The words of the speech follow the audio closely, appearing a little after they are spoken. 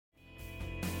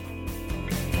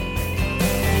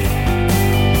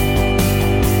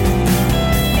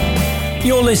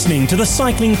You're listening to the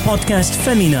cycling podcast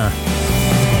Femina.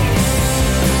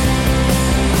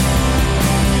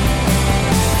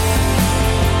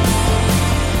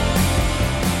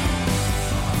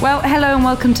 Well, hello and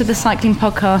welcome to the cycling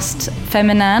podcast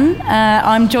Feminin.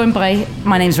 I'm joined by,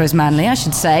 my name's Rose Manley, I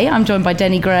should say. I'm joined by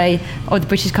Denny Gray of the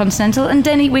British Continental. And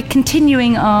Denny, we're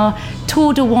continuing our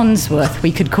Tour de Wandsworth,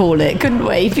 we could call it, couldn't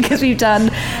we? Because we've done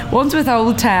Wandsworth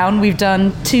Old Town, we've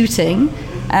done Tooting,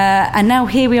 and now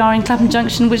here we are in Clapham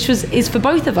Junction, which is for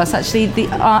both of us actually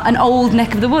an old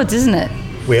neck of the woods, isn't it?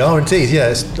 We are indeed, yeah.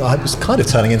 It's kind of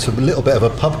turning into a little bit of a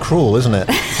pub crawl, isn't it?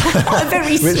 A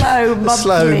very slow,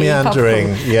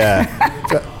 meandering,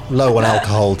 yeah. Low on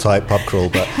alcohol type pub crawl,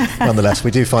 but nonetheless,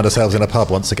 we do find ourselves in a pub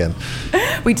once again.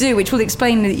 We do, which will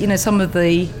explain, some of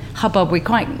the hubbub. We're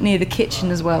quite near the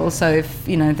kitchen as well, so if,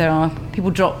 there are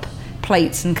people drop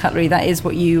plates and cutlery, that is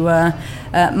what you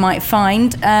might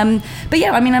find. But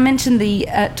yeah, I mentioned the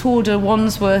Tour de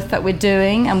Wandsworth that we're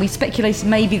doing, and we speculated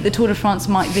maybe the Tour de France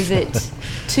might visit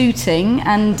Tooting,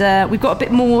 and we've got a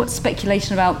bit more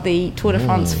speculation about the Tour de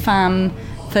France Femme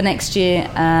for next year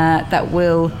that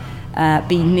will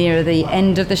be nearer the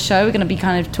end of the show. We're going to be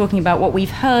kind of talking about what we've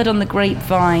heard on the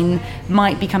grapevine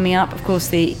might be coming up. Of course,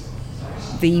 the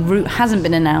route hasn't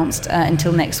been announced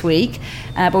until next week,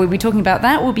 but we'll be talking about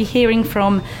that. We'll be hearing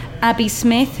from Abby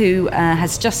Smith, who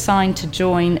has just signed to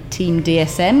join Team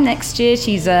DSM next year.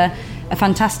 She's a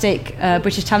fantastic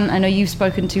British talent. I know you've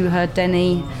spoken to her,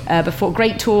 Denny, before.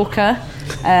 Great talker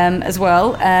as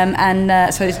well.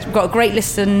 So we've got a great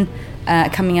listen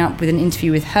coming up with an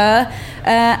interview with her.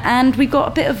 And we've got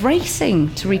a bit of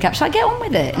racing to recap. Shall I get on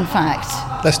with it, in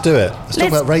fact? Let's do it. Let's talk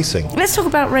about racing. Let's talk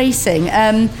about racing.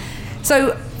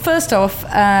 So first off,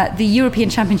 the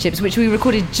European Championships, which we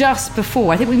recorded just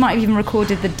before. I think we might have even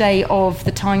recorded the day of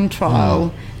the time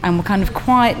trial. And we're kind of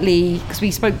quietly, because we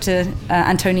spoke to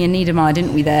Antonia Niedermayer,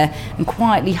 didn't we, there, and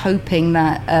quietly hoping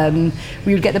that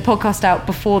we would get the podcast out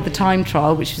before the time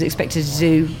trial, which was expected to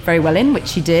do very well in, which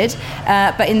she did.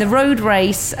 But in the road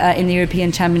race in the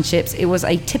European Championships, it was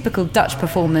a typical Dutch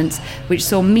performance, which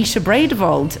saw Misha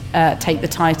Bredevold take the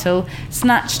title,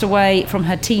 snatched away from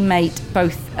her teammate,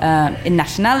 both in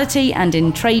nationality and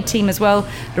in trade team as well,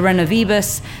 Lorena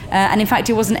Wiebes. And in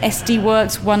fact, it was an SD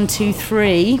Works 1, 2,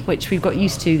 3, which we've got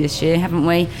used to this year, haven't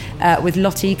we, with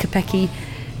Lotte Kopecky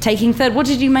taking third. What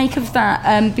did you make of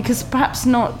that? Because perhaps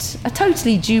not a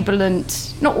totally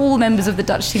jubilant, not all members of the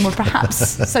Dutch team were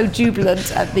perhaps so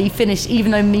jubilant at the finish,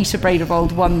 even though Misha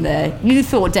Bredevold won there. You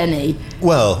thought, Denny?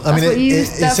 Well,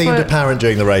 it seemed apparent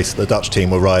during the race that the Dutch team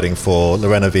were riding for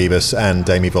Lorena Wiebes and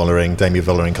Demi Vollering. Demi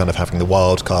Vollering kind of having the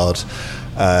wild card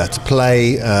to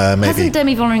play. Maybe hasn't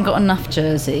Demi Vollering got enough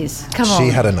jerseys? Come on. She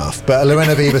had enough. But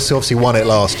Lorena Wiebes obviously won it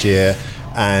last year,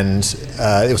 and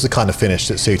it was the kind of finish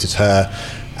that suited her.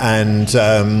 And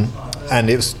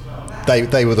it was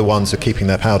they were the ones who were keeping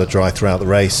their powder dry throughout the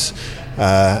race.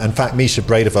 In fact, Misha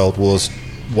Bredevold was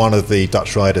one of the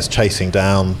Dutch riders chasing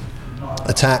down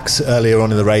attacks earlier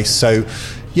on in the race. So,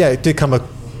 yeah, it did come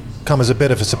as a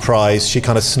bit of a surprise. She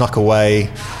kind of snuck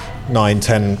away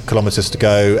 9-10 kilometres to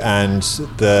go, and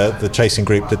the chasing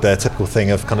group did their typical thing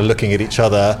of kind of looking at each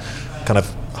other, kind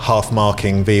of half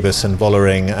marking Wiebes and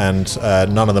Vollering,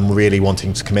 and none of them really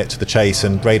wanting to commit to the chase,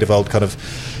 and Bredevold kind of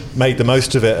made the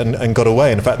most of it and got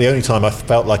away. In fact, the only time I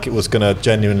felt like it was going to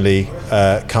genuinely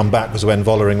come back was when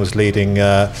Vollering was leading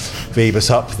Wiebes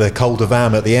up the Col de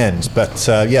Vam at the end. But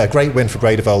great win for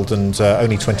Bredevold, and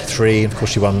only 23. Of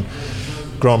course, she won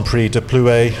Grand Prix de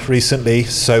Plouay recently,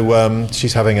 so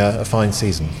she's having a fine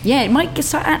season. Yeah, it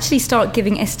might actually start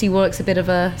giving SD Works a bit of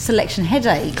a selection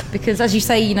headache, because as you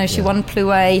say, she won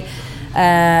Plouay,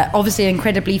 obviously an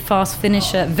incredibly fast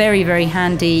finisher, very, very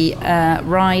handy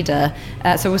rider,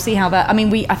 so we'll see how that,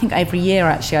 I think every year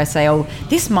actually I say,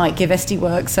 this might give SD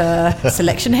Works a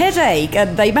selection headache,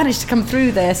 and they managed to come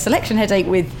through their selection headache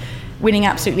with winning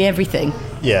absolutely everything.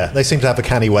 Yeah, they seem to have a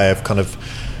canny way of kind of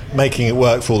making it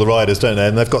work for all the riders, don't they?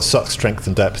 And they've got such strength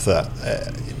and depth that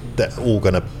they're all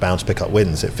going to bound to pick up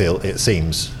wins. It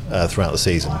seems throughout the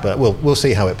season, but we'll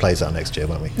see how it plays out next year,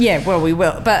 won't we? Yeah, well, we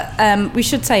will. But we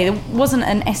should say there wasn't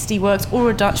an SD Works or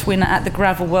a Dutch winner at the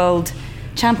Gravel World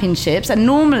Championships, and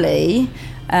normally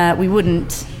we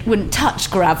wouldn't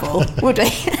touch gravel, would we?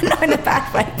 Not in a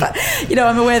bad way, but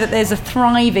I'm aware that there's a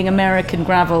thriving American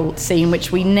gravel scene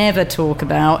which we never talk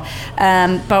about,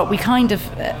 but we kind of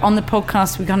on the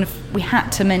podcast we had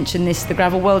to mention the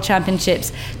Gravel World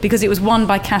Championships, because it was won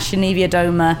by Kasia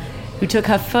Niewiadoma, who took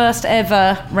her first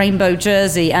ever rainbow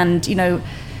jersey, and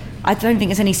I don't think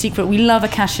it's any secret. We love a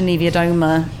Kasia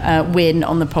Niewiadoma win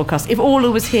on the podcast. If Orla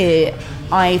was here,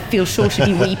 I feel sure she'd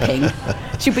be weeping.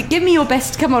 She'd be, give me your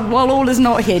best. Come on, while Orla's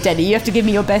not here, Denny, you have to give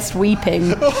me your best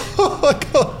weeping. Oh, I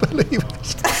can't believe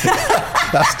it.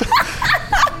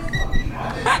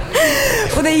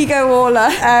 Well, there you go,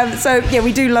 Orla. So, yeah,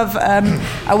 we do love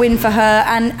a win for her.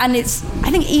 And it's, I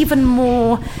think, even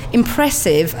more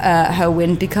impressive, her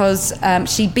win, because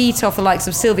she beat off the likes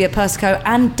of Sylvia Persico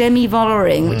and Demi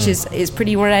Vollering, which is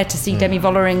pretty rare to see Demi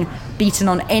Vollering beaten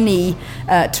on any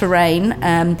terrain.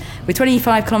 With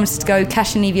 25 kilometres to go,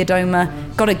 Kasia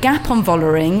Niewiadoma got a gap on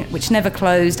Vollering, which never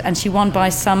closed, and she won by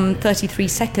some 33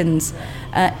 seconds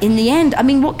in the end. I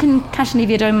mean, what can Kasia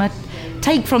Niewiadoma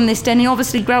take from this, Denny?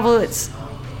 Obviously, gravel, it's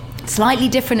slightly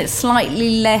different, it's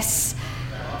slightly less,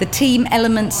 the team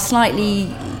element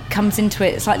slightly comes into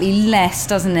it slightly less,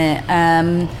 doesn't it?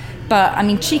 But I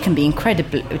mean, she can be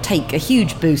incredible, take a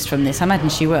huge boost from this. I imagine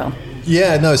she will.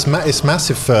 Yeah, no, it's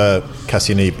massive for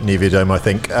Kasia Niewiadoma, I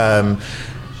think.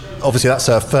 Obviously, that's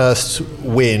her first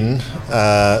win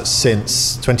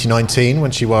since 2019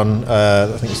 when she won, I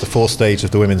think it was the fourth stage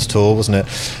of the Women's Tour, wasn't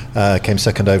it? Came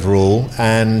second overall.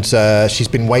 And she's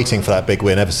been waiting for that big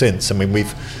win ever since. I mean,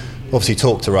 we've obviously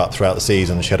talked her up throughout the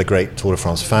season. She had a great Tour de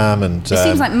France Femme. And it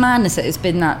seems like madness that it's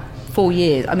been that 4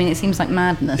 years. I mean, it seems like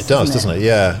madness. It doesn't it?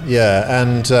 Yeah.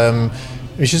 And I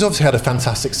mean, she's obviously had a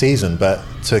fantastic season, but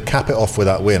to cap it off with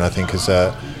that win, I think is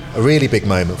a really big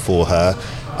moment for her.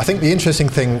 I think the interesting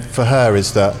thing for her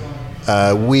is that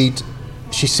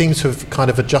she seems to have kind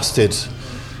of adjusted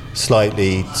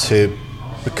slightly to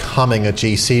becoming a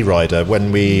GC rider.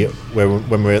 When we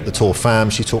were at the Tour Femme,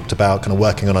 she talked about kind of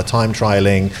working on her time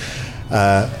trialling.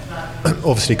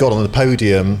 Obviously got on the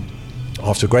podium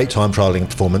after a great time trialling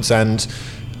performance, and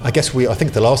I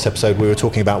think the last episode we were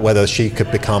talking about whether she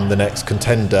could become the next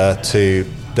contender to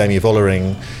Demi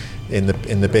Vollering in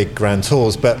the big Grand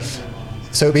Tours. But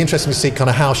so it'd be interesting to see kind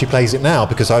of how she plays it now,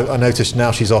 because I noticed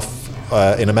now she's off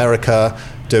in America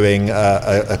doing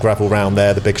a gravel round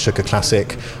there, the Big Sugar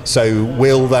Classic. So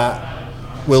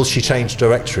will she change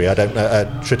trajectory? I don't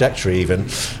know, trajectory even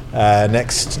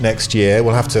next year.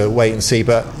 We'll have to wait and see.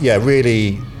 But yeah,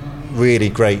 really, really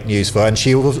great news for her. And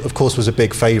she, of course, was a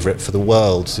big favourite for the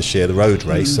Worlds this year, the road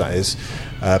race, that is,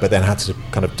 but then had to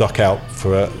kind of duck out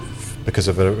because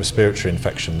of a respiratory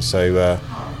infection. So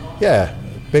yeah.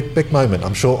 Big moment.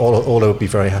 I'm sure Orla would be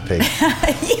very happy.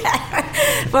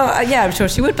 Yeah. Well, yeah, I'm sure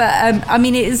she would. But I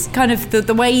mean, it is kind of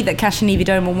the way that Kasia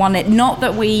Niewiadoma won it. Not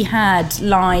that we had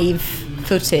live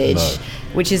footage,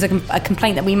 which is a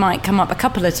complaint that we might come up a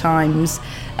couple of times.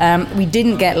 We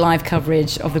didn't get live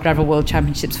coverage of the Gravel World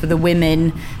Championships for the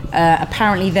women.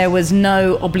 Apparently, there was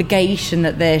no obligation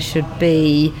that there should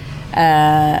be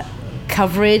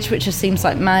coverage, which just seems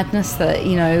like madness. That,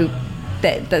 you know,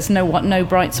 there's no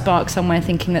bright spark somewhere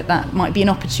thinking that might be an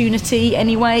opportunity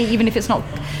anyway, even if it's not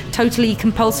totally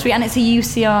compulsory, and it's a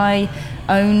UCI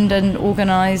owned and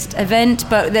organised event.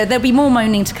 But there'll be more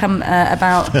moaning to come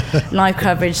about live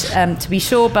coverage, to be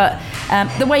sure. But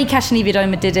the way Kasia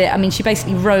Niewiadoma did it, I mean, she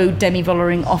basically rode Demi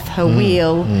Vollering off her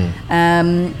wheel. I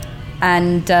mean,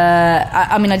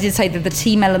 I did say that the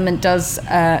team element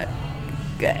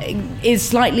is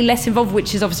slightly less involved,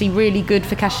 which is obviously really good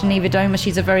for Kasia Niewiadoma.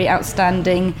 She's a very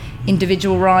outstanding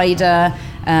individual rider,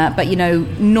 but you know,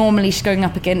 normally she's going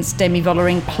up against Demi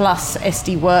Vollering plus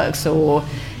SD Works, or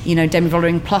you know, Demi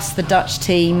Vollering plus the Dutch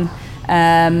team,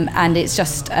 and it's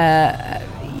just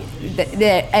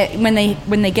when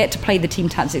they get to play the team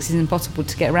tactics, it's impossible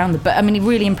to get around them. But I mean, a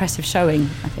really impressive showing,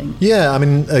 I think. Yeah, I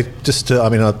mean,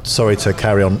 sorry to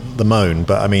carry on the moan,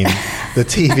 but I mean, the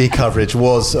TV coverage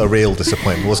was a real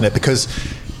disappointment, wasn't it? Because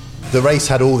the race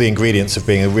had all the ingredients of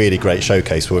being a really great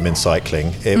showcase for women's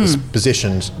cycling. It was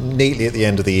positioned neatly at the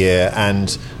end of the year, and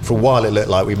for a while it looked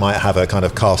like we might have a kind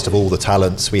of cast of all the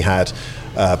talents. We had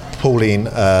Pauline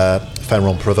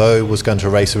Ferrand-Prévot was going to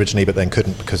race originally, but then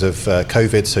couldn't because of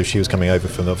COVID, so she was coming over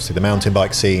from obviously the mountain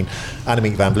bike scene.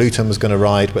 Annemiek van Vleuten was going to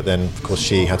ride, but then of course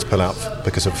she had to pull out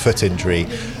because of a foot injury.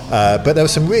 But there were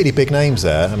some really big names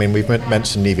there. I mean, we've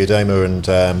mentioned Niewiadoma and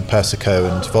Persico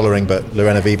and Vollering, but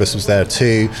Lorena Vivas was there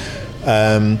too.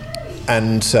 And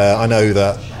I know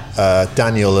that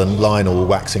Daniel and Lionel were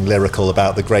waxing lyrical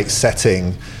about the great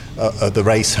setting the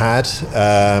race had.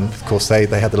 Of course, they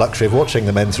had the luxury of watching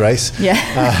the men's race. Yeah.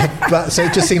 But so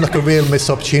it just seemed like a real missed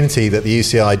opportunity that the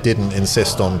UCI didn't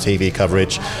insist on TV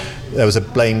coverage. There was a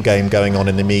blame game going on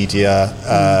in the media.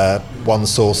 One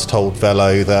source told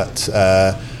Velo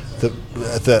that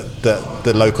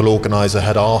the local organiser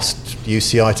had asked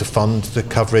UCI to fund the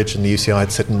coverage, and the UCI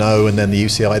had said no, and then the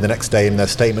UCI the next day in their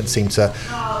statement seemed to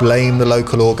blame the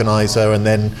local organiser, and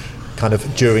then kind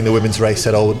of during the women's race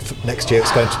said, oh, next year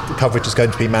the coverage is going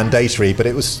to be mandatory. But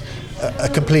it was a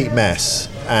complete mess,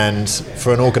 and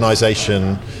for an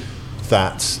organisation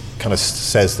that kind of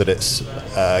says that it's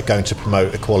going to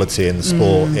promote equality in the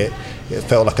sport, it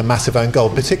felt like a massive own goal,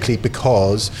 particularly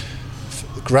because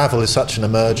gravel is such an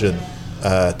emergent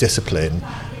discipline.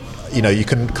 You know, you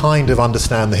can kind of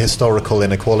understand the historical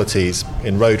inequalities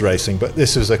in road racing, but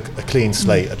this was a clean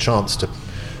slate, a chance to,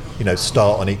 you know,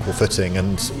 start on equal footing,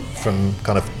 and from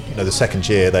kind of, you know, the second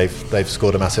year they've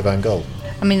scored a massive own goal.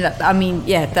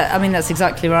 That's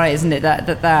exactly right, isn't it?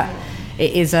 That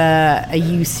it is a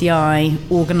UCI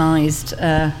organised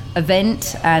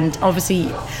event, and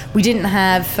obviously we didn't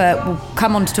have. We'll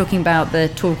come on to talking about the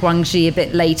Tour of Guangxi a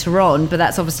bit later on, but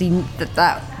that's obviously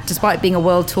that despite being a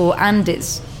world tour and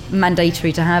it's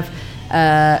mandatory to have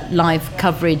live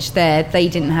coverage there, they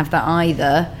didn't have that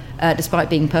either. Despite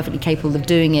being perfectly capable of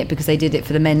doing it, because they did it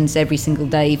for the men's every single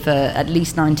day for at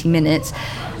least 90 minutes.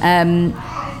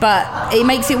 But it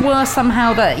makes it worse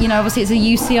somehow that, you know, obviously it's a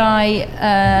UCI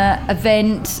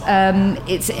event.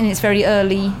 It's in its very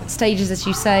early stages, as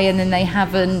you say, and then they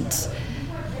haven't.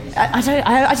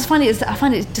 I find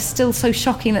it just still so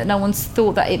shocking that no one's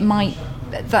thought that it might.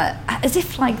 That as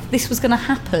if like this was going to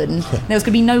happen, there was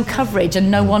going to be no coverage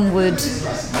and no one would.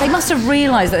 They must have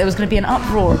realised that there was going to be an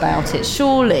uproar about it.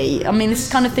 Surely, I mean, this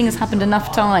kind of thing has happened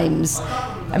enough times,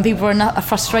 and people are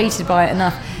frustrated by it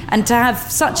enough. And to have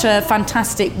such a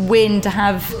fantastic win, to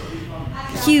have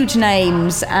huge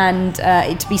names, and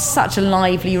it to be such a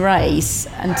lively race,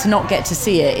 and to not get to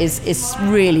see it is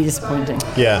really disappointing.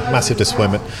 Yeah, massive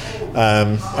disappointment.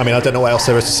 I mean, I don't know what else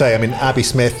there is to say. I mean, Abby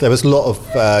Smith. There was a lot of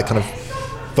kind of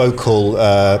vocal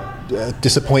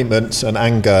disappointment and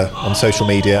anger on social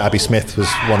media. Abby Smith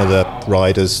was one of the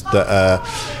riders that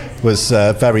was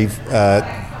very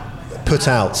put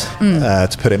out,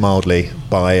 to put it mildly,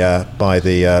 by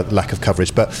the lack of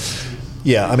coverage. But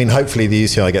yeah, I mean, hopefully the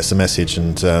UCI gets the message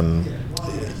and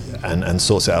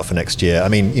sorts it out for next year. I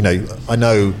mean, you know, I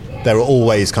know there are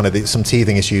always kind of some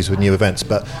teething issues with new events,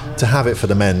 but to have it for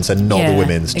the men's and not the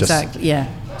women's just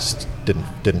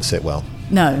didn't sit well.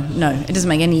 No, it doesn't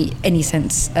make any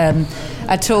sense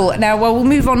at all. Now, we'll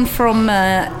move on from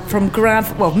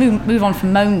gravel. Well, move on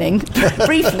from moaning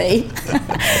briefly,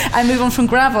 and move on from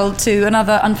gravel to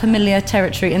another unfamiliar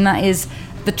territory, and that is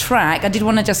the track. I did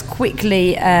want to just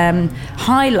quickly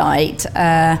highlight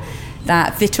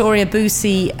that Vittoria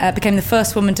Busi became the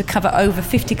first woman to cover over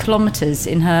 50 kilometres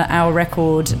in her hour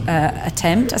record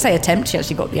attempt. I say attempt, she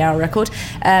actually got the hour record.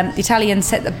 The Italian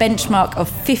set the benchmark of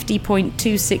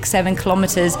 50.267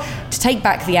 kilometres to take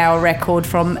back the hour record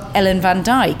from Ellen van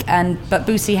Dijk. But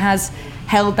Busi has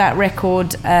held that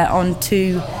record on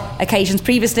 2 occasions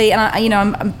previously, and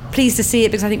I'm pleased to see it,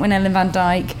 because I think when Ellen van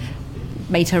Dijk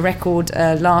made her record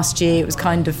last year, it was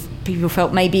kind of, people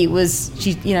felt maybe it was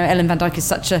Ellen van Dijk is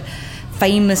such a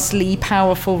famously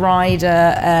powerful rider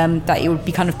that it would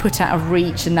be kind of put out of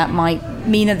reach, and that might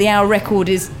mean that the hour record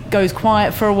goes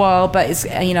quiet for a while. But it's,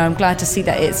 I'm glad to see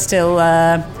that it's still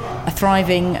a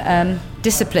thriving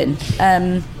discipline.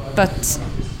 But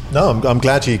no, I'm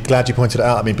glad you pointed it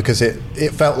out. I mean, because it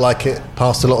felt like it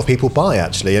passed a lot of people by.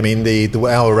 Actually, I mean, the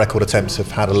hour record attempts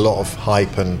have had a lot of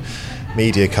hype and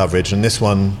media coverage, and this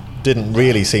one didn't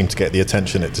really seem to get the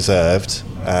attention it deserved.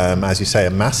 As you say, a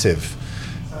massive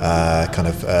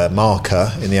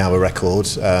marker in the hour record,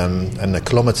 and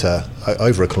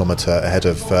over a kilometre ahead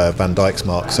of Van Dijk's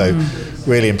mark. So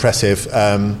really impressive.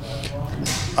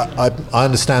 I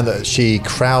understand that she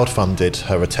crowdfunded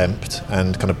her attempt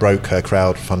and kind of broke her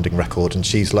crowdfunding record, and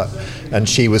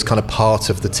she was kind of part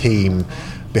of the team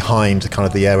behind kind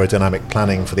of the aerodynamic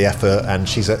planning for the effort, and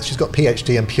she's got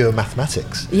PhD in pure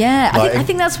mathematics. Yeah, I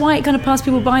think that's why it kind of passed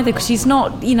people by, though, because she's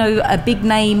not a big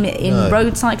name in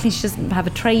road cycling. She doesn't have a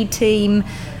trade team,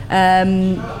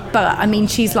 but I mean,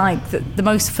 she's like the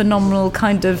most phenomenal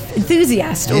kind of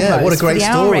enthusiast. Yeah, what a great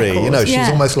story. She's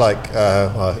almost like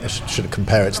I shouldn't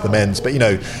compare it to the men's, but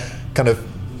kind of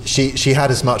she had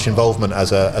as much involvement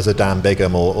as a Dan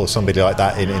Bigham or somebody like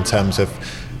that in terms of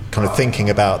kind of thinking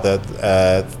about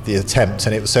the attempt,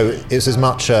 and it was as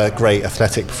much a great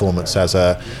athletic performance as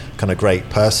a kind of great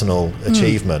personal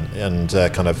achievement, and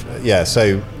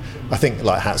so I think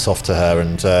like hats off to her,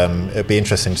 and it'd be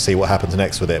interesting to see what happens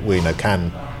next with it.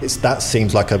 That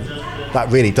seems like a that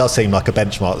really does seem like a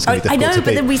benchmark that's going to be difficult to beat.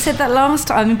 But then we said that last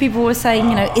time, and people were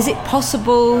saying, is it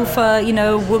possible for,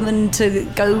 a woman to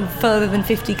go further than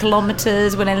 50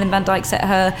 kilometres when Ellen van Dijk set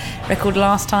her record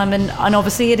last time? And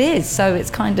obviously it is. So it's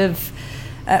kind of...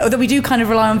 although we do kind of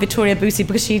rely on Vittoria Busi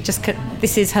because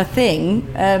this is her thing.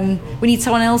 We need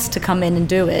someone else to come in and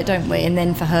do it, don't we? And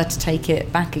then for her to take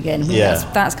it back again. Yeah.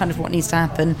 That's kind of what needs to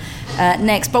happen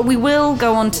next. But we will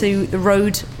go on to the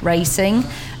road racing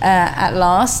at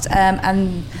last.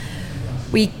 And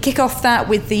we kick off that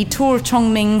with the Tour of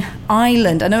Chongming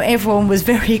Island. I know everyone was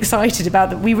very excited about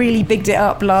that. We really bigged it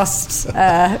up last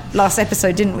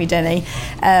episode, didn't we, Denny?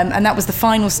 And that was the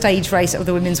final stage race of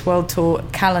the Women's World Tour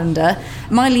calendar.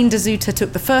 Mylene de Zutter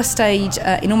took the first stage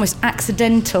in almost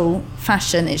accidental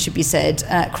fashion, it should be said,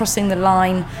 crossing the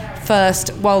line first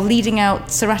while leading out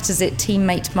Ceratizit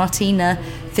teammate Martina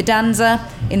Fidanza.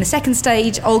 In the second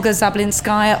stage, Olga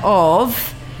Zablinskaya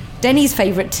of Denny's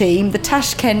favourite team, the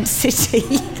Tashkent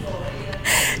City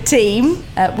team,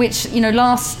 which,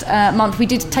 last month we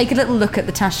did take a little look at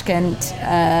the Tashkent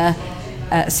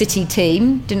City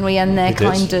team, didn't we? And they're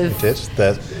We did.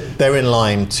 They're in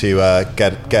line to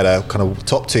get a kind of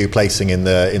top 2 placing in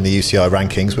the UCI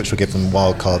rankings, which will give them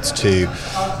wildcards to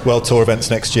World Tour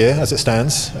events next year, as it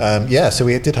stands. So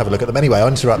we did have a look at them. Anyway, I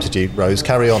interrupted you, Rose.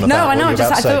 Carry on. No, I know. I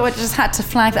thought I just had to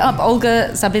flag that up. Olga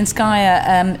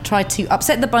Zablinskaya tried to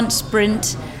upset the bunch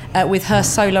sprint with her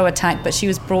solo attack, but she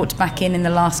was brought back in the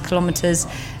last kilometres.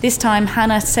 This time,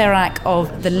 Hannah Serak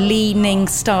of the Leaning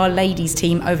Star Ladies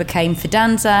team overcame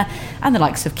Fidanza and the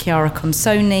likes of Chiara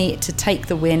Consoni to take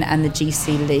the win and the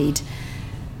GC lead.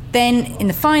 Then, in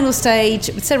the final stage,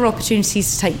 with several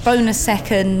opportunities to take bonus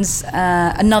seconds,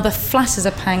 another flat as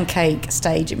a pancake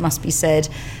stage, it must be said.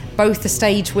 Both the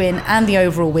stage win and the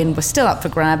overall win were still up for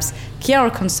grabs.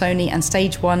 Chiara Consoni and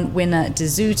stage 1 winner de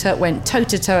Zutter went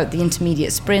toe-to-toe at the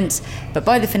intermediate sprints, but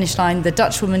by the finish line, the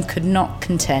Dutchwoman could not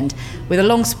contend. With a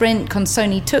long sprint,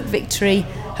 Consoni took victory,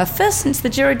 her first since the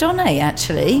Giro d'Onnée,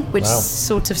 actually, which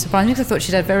sort of surprised me because I thought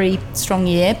she'd had a very strong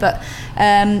year, but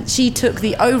she took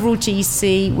the overall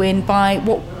GC win by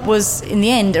what was, in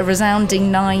the end, a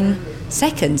resounding 9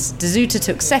 seconds. De Zutter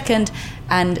took second,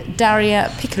 and Daria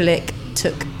Pikulik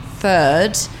took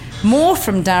third. More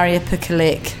from Daria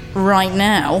Pikulik right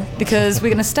now, because we're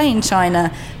going to stay in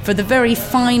China for the very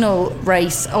final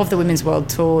race of the Women's World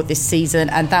Tour this season,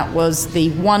 and that was the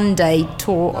one-day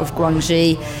Tour of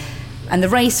Guangxi. And the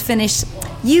race finished...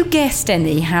 You guessed,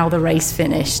 Denny, how the race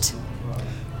finished.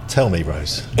 Tell me,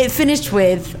 Rose. It finished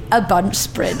with a bunch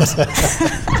sprint.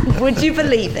 Would you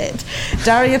believe it?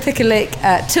 Daria Pikulik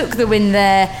took the win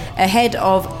there ahead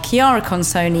of Chiara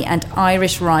Consoni and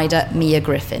Irish rider Mia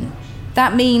Griffin.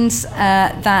 That means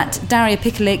that Daria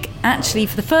Pikulik actually,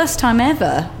 for the first time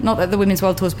ever, not that the Women's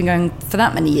World Tour's been going for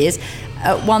that many years,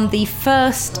 won the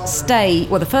first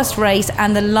the first race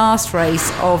and the last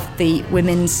race of the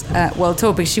Women's World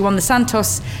Tour, because she won the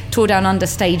Santos Tour Down Under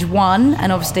stage 1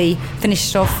 and obviously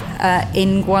finished off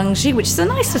in Guangxi, which is a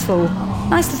nice little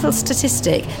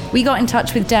statistic. We got in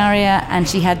touch with Daria and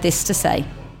she had this to say.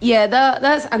 Yeah,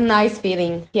 that's a nice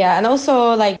feeling. Yeah, and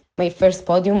also my first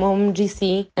podium on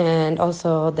GC, and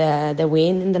also the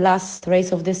win in the last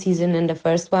race of the season and the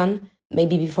first one.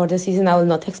 Maybe before the season I was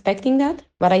not expecting that,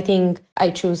 but I think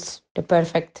I choose the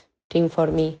perfect team for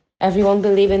me. Everyone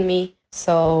believe in me,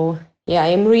 so yeah,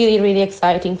 I'm really, really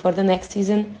exciting for the next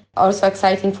season. Also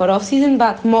exciting for off season,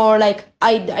 but more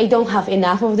I don't have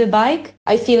enough of the bike.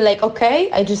 I feel okay,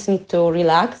 I just need to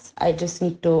relax. I just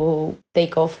need to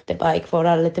take off the bike for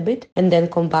a little bit and then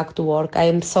come back to work. I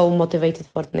am so motivated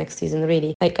for the next season,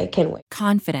 really. I can't wait.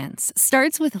 Confidence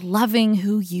starts with loving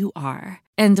who you are.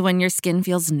 And when your skin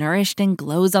feels nourished and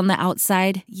glows on the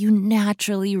outside, you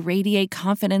naturally radiate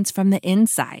confidence from the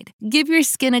inside. Give your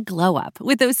skin a glow up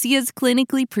with Osea's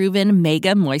clinically proven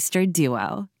Mega Moisture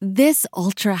Duo. This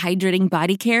ultra-hydrating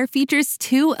body care features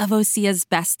 2 of Osea's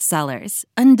best sellers,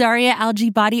 Undaria Algae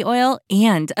Body Oil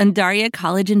and Undaria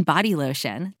Collagen Body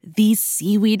Lotion. These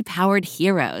seaweed-powered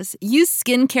heroes use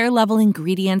skincare-level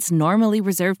ingredients normally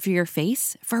reserved for your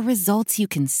face for results you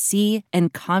can see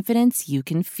and confidence you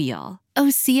can feel.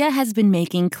 Osea has been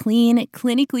making clean,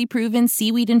 clinically proven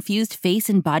seaweed-infused face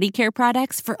and body care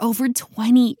products for over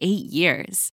 28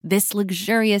 years. This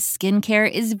luxurious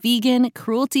skincare is vegan,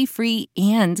 cruelty-free,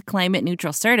 and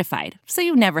climate-neutral certified, so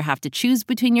you never have to choose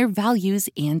between your values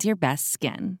and your best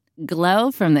skin.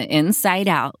 Glow from the inside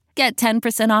out. Get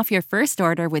 10% off your first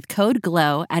order with code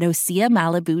GLOW at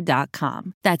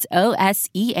OseaMalibu.com. That's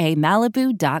OSEA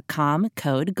Malibu.com,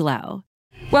 code GLOW.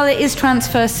 Well, it is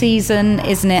transfer season,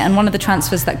 isn't it? And one of the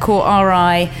transfers that caught our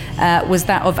eye was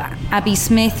that of Abby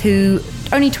Smith, who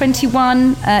only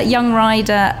 21, young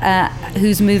rider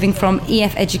who's moving from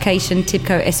EF Education,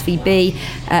 Tibco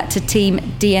SVB, to Team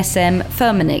DSM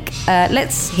Firmenich.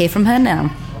 Let's hear from her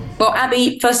now. Well,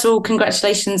 Abby, first of all,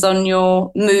 congratulations on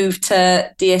your move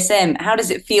to DSM. How does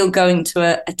it feel going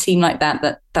to a team like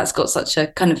that's got such a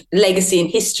kind of legacy and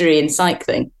history in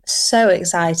cycling? So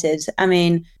excited. I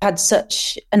mean, had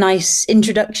such a nice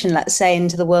introduction, let's say,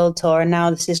 into the World Tour. And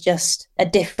now this is just a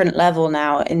different level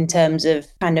now in terms of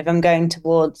kind of I'm going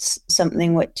towards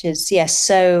something which is, yes,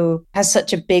 so has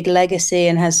such a big legacy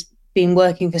and has been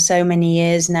working for so many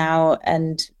years now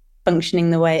and functioning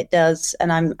the way it does,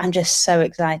 and I'm just so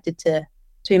excited to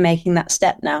be making that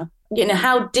step now. You know,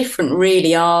 how different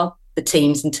really are the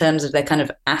teams in terms of their kind of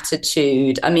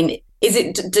attitude? I mean,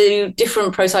 do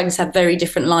different pro cyclists have very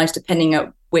different lives depending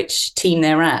on which team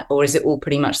they're at, or is it all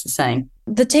pretty much the same?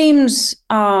 The teams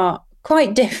are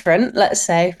quite different, let's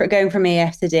say, for going from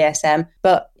EF to DSM,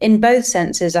 but in both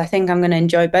senses, I think I'm going to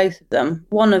enjoy both of them.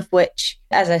 One of which,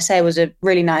 as I say, was a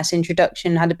really nice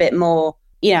introduction, had a bit more,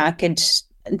 I could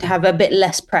have a bit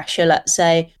less pressure, let's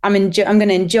say. I'm going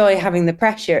to enjoy having the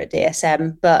pressure at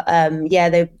DSM, but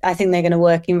I think they're going to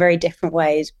work in very different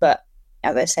ways. But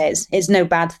as I say, it's no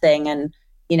bad thing, and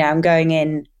I'm going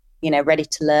in, ready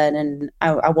to learn, and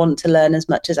I want to learn as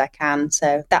much as I can.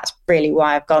 So that's really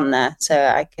why I've gone there, so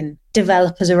I can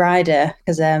develop as a rider,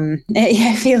 because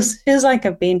it feels like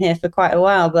I've been here for quite a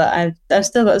while, but I've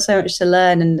still got so much to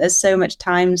learn, and there's so much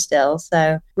time still,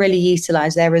 so really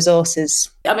utilize their resources.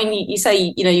 I mean, you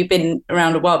say you've been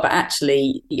around a while, but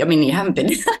actually, I mean, you haven't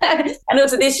been. And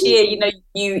also this year,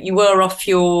 you were off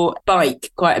your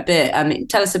bike quite a bit. I mean,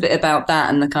 tell us a bit about that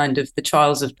and the kind of the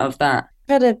trials of that.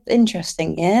 I've had an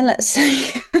interesting year, let's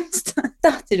say.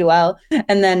 Started well,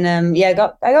 and then I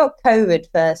got COVID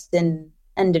first in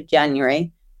end of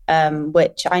January,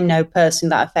 which I know personally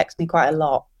that affects me quite a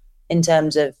lot in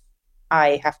terms of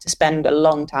I have to spend a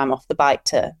long time off the bike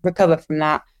to recover from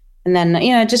that. And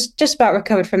then, just about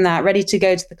recovered from that, ready to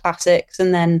go to the classics.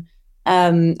 And then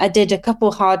I did a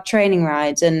couple hard training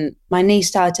rides and my knee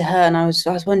started to hurt, and I was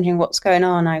wondering what's going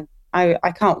on.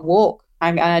 I can't walk.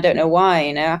 I don't know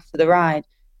why, after the ride.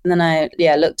 And then I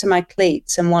looked at my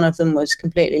cleats, and one of them was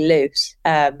completely loose.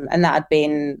 And that had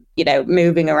been,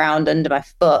 moving around under my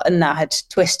foot, and that had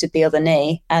twisted the other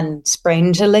knee and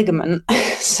sprained a ligament.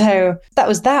 So that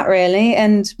was that, really.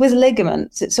 And with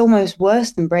ligaments, it's almost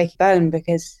worse than breaking bone,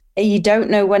 because you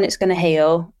don't know when it's going to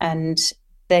heal, and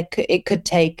it could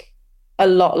take a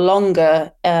lot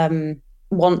longer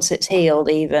once it's healed,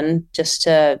 even, just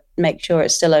to make sure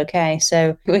it's still okay.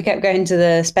 So we kept going to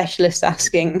the specialist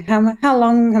asking, how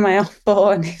long am I off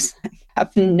for? And he's like, I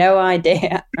have no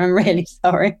idea. I'm really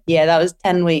sorry. Yeah, that was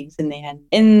 10 weeks in the end.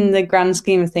 In the grand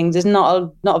scheme of things, it's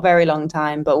not a very long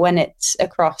time, but when it's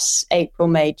across April,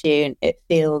 May, June, it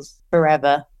feels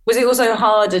forever. Was it also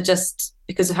harder just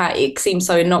because of how it seems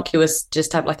so innocuous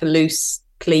just to have like a loose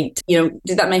cleat? Did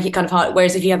that make it kind of hard?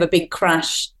 Whereas if you have a big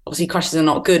crash, obviously crashes are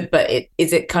not good, but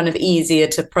is it kind of easier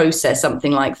to process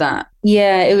something like that?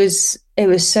 Yeah, it was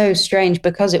so strange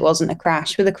because it wasn't a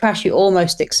crash. With a crash, you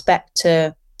almost expect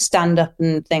to stand up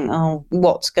and think, oh,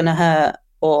 what's going to hurt?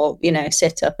 Or,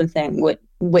 sit up and think,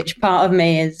 which part of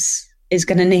me is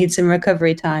going to need some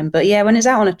recovery time. But yeah, when it's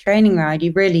out on a training ride,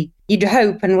 you'd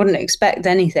hope and wouldn't expect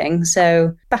anything.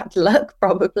 So bad luck,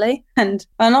 probably. And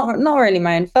not really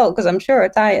my own fault, because I'm sure I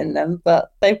tightened them,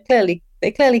 but they clearly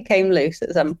came loose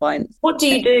at some point. What do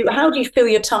you do? How do you fill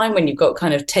your time when you've got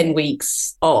kind of 10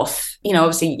 weeks off?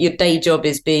 Obviously your day job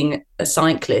is being a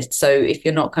cyclist. So if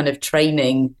you're not kind of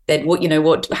training, then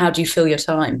how do you fill your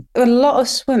time? A lot of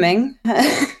swimming.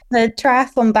 The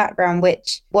triathlon background,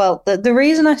 the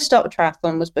reason I stopped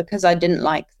triathlon was because I didn't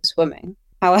like the swimming.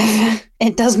 However,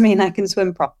 it does mean I can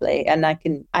swim properly, and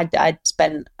I'd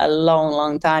spent a long,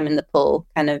 long time in the pool,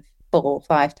 kind of 4 or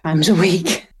 5 times a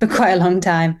week for quite a long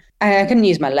time. I couldn't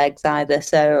use my legs either,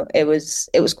 so it was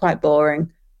quite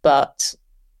boring, but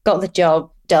got the job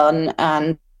done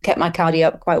and kept my cardio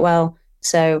up quite well,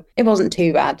 so it wasn't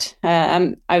too bad.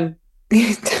 I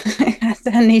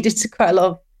needed quite a lot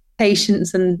of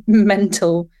patience and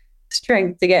mental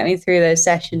strength to get me through those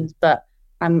sessions, but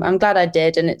I'm glad I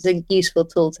did, and it's a useful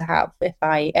tool to have if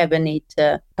I ever need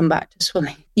to come back to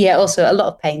swimming. Yeah, also a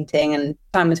lot of painting and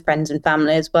time with friends and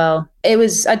family as well.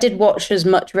 I did watch as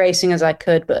much racing as I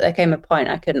could, but there came a point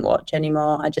I couldn't watch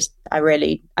anymore. I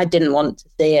didn't want to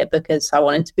see it because I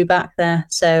wanted to be back there.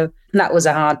 So that was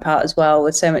a hard part as well,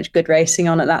 with so much good racing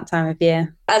on at that time of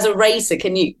year. As a racer,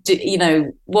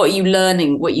 what are you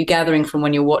learning, what are you gathering from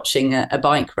when you're watching a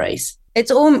bike race?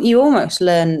 You almost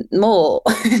learn more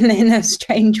in a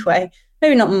strange way.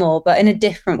 Maybe not more, but in a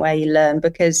different way you learn,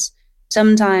 because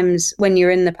sometimes when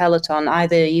you're in the peloton,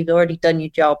 either you've already done your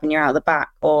job and you're out the back,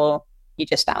 or you're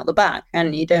just out the back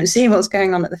and you don't see what's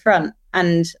going on at the front.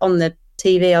 And on the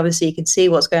TV, obviously, you can see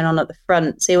what's going on at the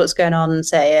front, see what's going on,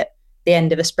 say, at the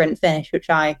end of a sprint finish, which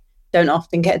I don't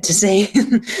often get to see.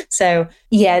 So,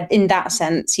 yeah, in that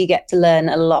sense, you get to learn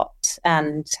a lot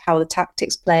and how the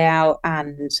tactics play out,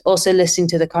 and also listening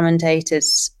to the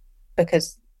commentators,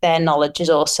 because their knowledge is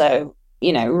also,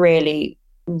 really,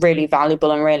 really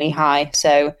valuable and really high.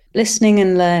 So listening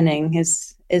and learning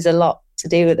is a lot to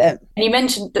do with it. And you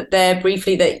mentioned that there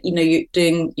briefly that, you're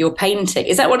doing your painting.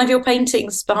 Is that one of your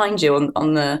paintings behind you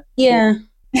on the... Yeah.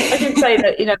 I can say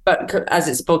that, but as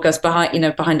it's a podcast,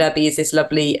 behind Abby is this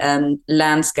lovely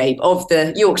landscape of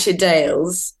the Yorkshire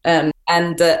Dales. But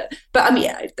I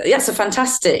mean, that's a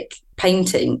fantastic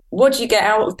painting. What do you get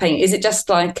out of painting? Is it just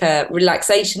like a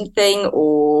relaxation thing,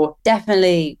 or?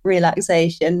 Definitely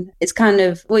relaxation. It's kind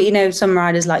of, some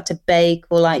riders like to bake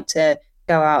or like to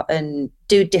go out and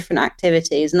do different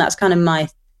activities. And that's kind of my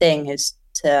thing, is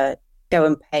to go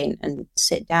and paint and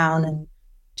sit down and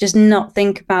just not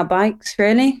think about bikes,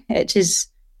 really. It is,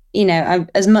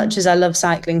 as much as I love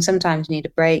cycling, sometimes you need a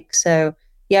break. So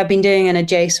yeah, I've been doing an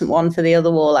adjacent one for the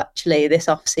other wall actually this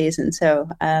off season. So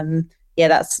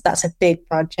that's a big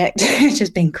project, which has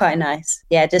been quite nice.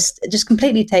 Yeah, just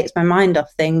completely takes my mind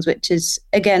off things, which is,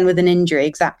 again, with an injury,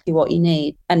 exactly what you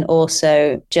need. And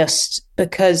also just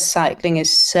because cycling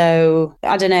is so,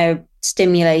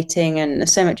 stimulating, and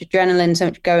there's so much adrenaline, so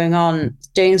much going on,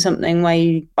 doing something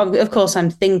where of course I'm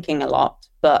thinking a lot,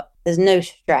 but there's no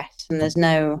stress and there's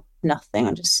nothing.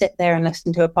 I just sit there and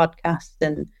listen to a podcast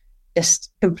and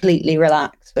just completely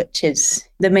relax, which is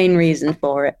the main reason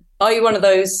for it. Are you one of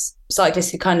those cyclists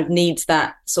who kind of needs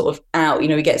that sort of out?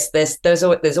 He gets this. There's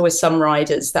always some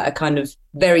riders that are kind of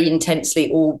very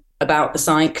intensely all about the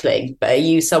cycling, but are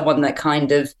you someone that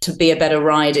kind of, to be a better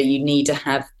rider, you need to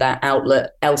have that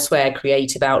outlet elsewhere,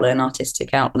 creative outlet and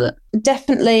artistic outlet?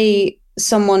 Definitely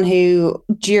someone who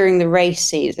during the race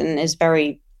season is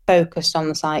very focused on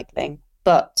the cycling,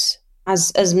 but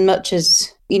as much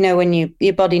as, when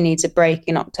your body needs a break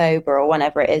in October or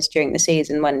whenever it is during the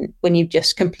season, when you've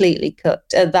just completely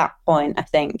cooked, at that point, I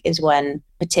think, is when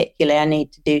particularly I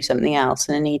need to do something else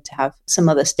and I need to have some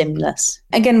other stimulus.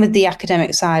 Again, with the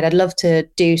academic side, I'd love to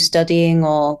do studying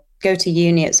or go to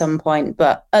uni at some point,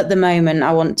 but at the moment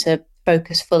I want to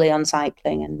focus fully on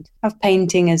cycling and have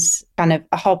painting as kind of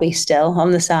a hobby still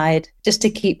on the side, just to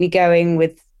keep me going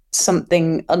with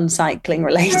something uncycling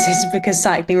related, because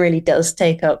cycling really does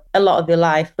take up a lot of your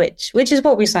life, which is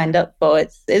what we signed up for.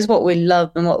 It's what we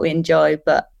love and what we enjoy,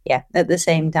 but yeah, at the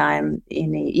same time, you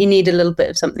need a little bit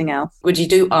of something else. Would you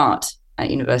do art at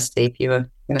university if you were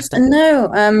going to study?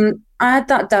 No, I had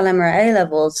that dilemma at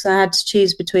A-levels. So I had to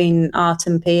choose between art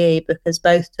and PE because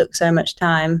both took so much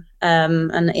time.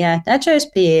 And yeah, I chose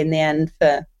PE in the end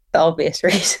for obvious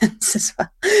reasons as well.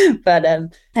 But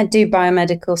I do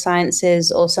biomedical sciences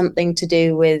or something to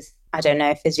do with,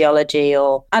 physiology,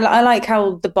 or I like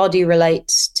how the body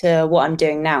relates to what I'm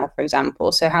doing now, for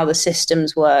example. So how the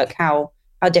systems work, how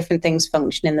different things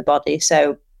function in the body.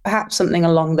 So perhaps something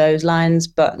along those lines,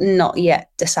 but not yet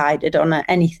decided on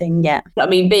anything yet. I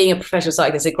mean, being a professional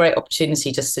cyclist is a great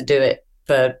opportunity just to do it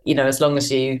for, as long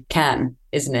as you can,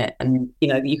 isn't it? And,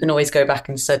 you can always go back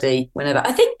and study whenever.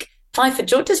 I think Pfeiffer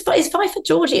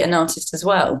Georgie an artist as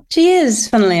well? She is,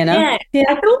 funnily enough.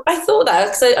 Yeah. I thought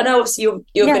that. So I know obviously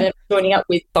you're going to be joining up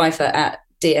with Pfeiffer at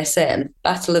DSM,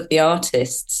 Battle of the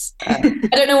Artists. I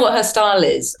don't know what her style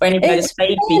is or anything. It's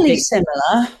fairly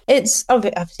similar. It's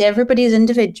obviously everybody's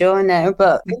individual, I know,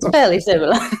 but it's fairly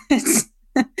similar. It's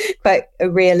quite a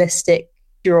realistic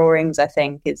drawings, I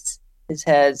think, is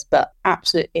hers, but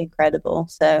absolutely incredible.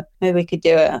 So maybe we could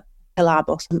do a collab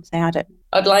or something. I don't know.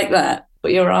 I'd like that.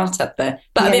 Put your art up there.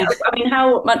 But yeah. I mean,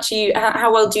 how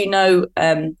well do you know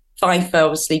Pfeiffer,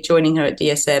 obviously joining her at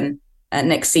DSM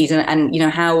next season, and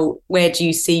where do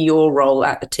you see your role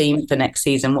at the team for next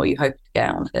season? What you hope to get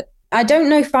out of it? I don't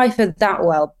know Pfeiffer that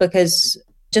well because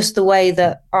just the way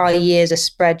that our years are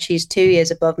spread, she's 2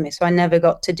 years above me, so I never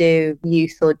got to do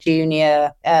youth or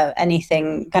junior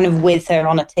anything kind of with her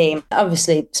on a team.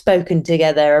 Obviously spoken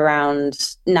together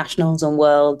around nationals and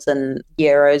worlds and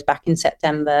Euros back in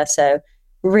September, so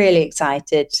really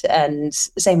excited. And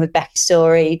same with Becky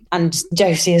Story and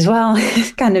Josie as well.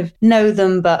 Kind of know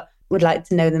them, but would like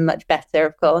to know them much better,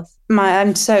 of course.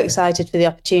 I'm so excited for the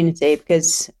opportunity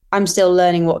because I'm still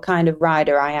learning what kind of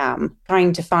rider I am,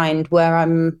 trying to find where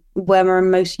I'm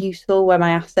most useful, where my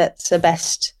assets are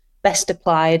best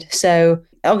applied. So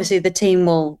obviously the team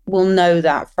will know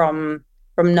that from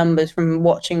numbers, from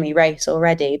watching me race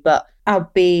already, but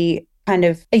I'll be kind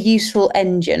of a useful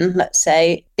engine, let's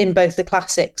say, in both the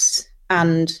classics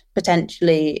and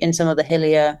potentially in some of the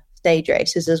hillier stage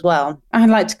races as well. I'd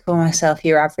like to call myself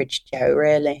your average Joe,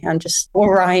 really. I'm just all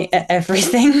right at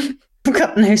everything. I've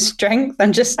got no strength.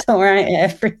 I'm just all right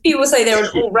at everything. People say they're an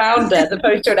all-rounder as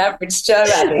opposed to an average Joe,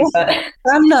 Abby. But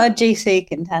I'm not a GC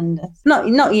contender.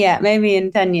 Not yet, maybe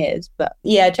in 10 years. But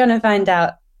yeah, trying to find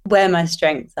out where my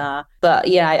strengths are. But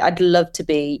yeah, I'd love to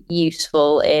be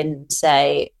useful in,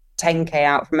 say, 10K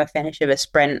out from a finish of a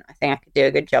sprint. I think I could do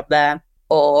a good job there.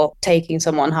 Or taking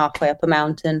someone halfway up a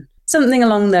mountain. Something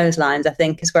along those lines, I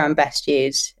think, is where I'm best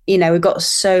used. You know, we've got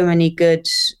so many good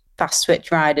fast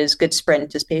switch riders, good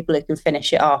sprinters, people who can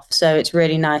finish it off. So it's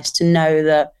really nice to know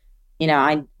that, you know,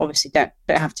 I obviously don't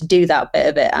have to do that bit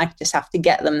of it. I just have to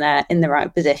get them there in the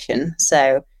right position.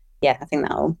 So yeah, I think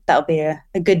that'll be a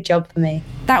good job for me.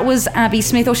 That was Abby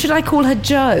Smith, or should I call her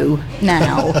Jo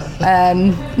now?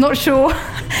 Not sure.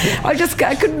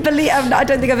 I couldn't believe. I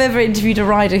don't think I've ever interviewed a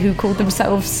rider who called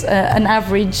themselves an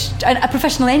average, a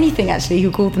professional anything actually, who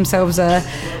called themselves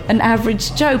an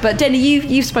average Joe. But Denny,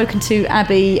 you've spoken to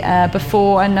Abby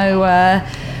before. I know.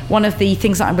 One of the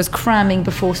things that I was cramming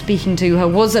before speaking to her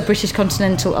was a British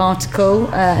Continental article,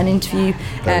 an interview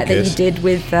that you did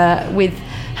with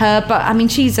her. But I mean,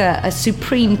 she's a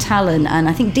supreme talent, and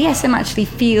I think DSM actually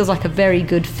feels like a very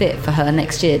good fit for her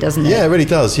next year, doesn't it? Yeah, it really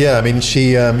does. Yeah, I mean,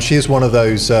 she is one of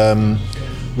those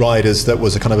riders that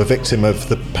was a kind of a victim of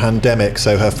the pandemic.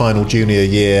 So her final junior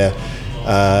year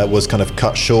was kind of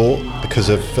cut short because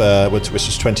of which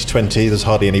was 2020. There's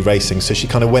hardly any racing, so she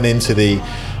kind of went into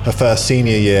her first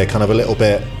senior year kind of a little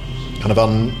bit kind of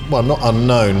not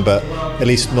unknown, but at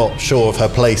least not sure of her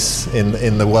place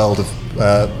in the world of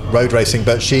road racing.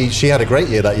 But she had a great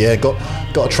year that year. Got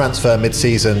a transfer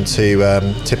mid-season to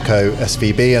Tipco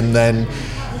SVB, and then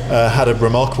had a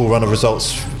remarkable run of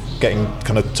results, getting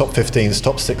kind of top 15s,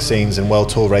 top 16s in World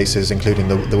Tour races, including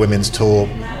the Women's Tour.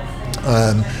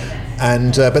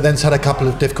 But then's had a couple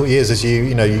of difficult years, as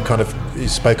you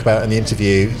spoke about in the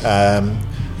interview. I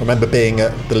remember being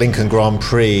at the Lincoln Grand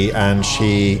Prix, and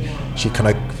she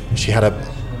had a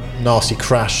nasty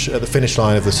crash at the finish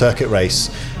line of the circuit race,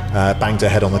 banged her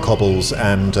head on the cobbles,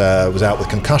 and was out with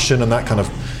concussion, and that kind of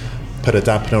put a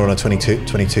dampener on a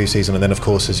 22 season. And then, of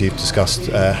course, as you've discussed,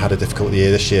 had a difficult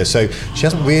year this year. So she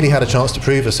hasn't really had a chance to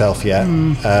prove herself yet.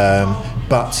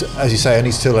 But as you say,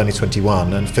 only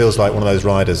 21, and feels like one of those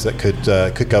riders that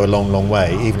could go a long, long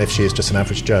way, even if she is just an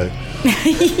average Joe.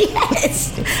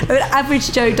 Yes,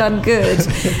 average Joe done good.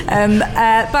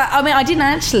 But I mean, I didn't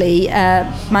actually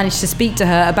manage to speak to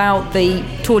her about the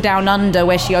Tour Down Under,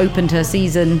 where she opened her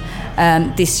season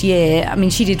this year. I mean,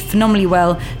 she did phenomenally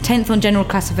well, 10th on general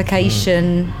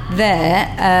classification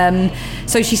there.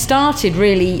 So she started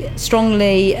really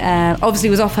strongly. Obviously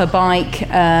was off her bike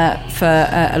for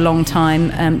a long time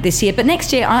this year. But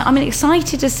next year, I'm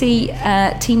excited to see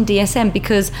Team DSM,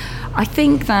 because I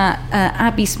think that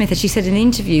Abby Smith, as she said in the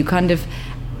interview, kind of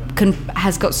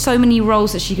has got so many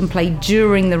roles that she can play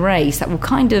during the race that will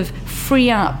kind of free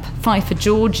up Pfeiffer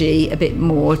Georgie a bit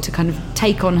more to kind of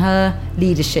take on her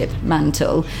leadership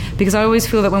mantle. Because I always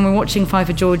feel that when we're watching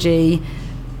Pfeiffer Georgie,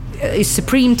 is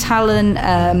supreme talent,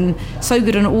 so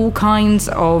good on all kinds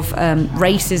of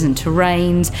races and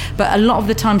terrains, but a lot of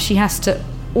the time she has to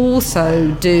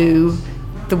also do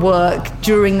the work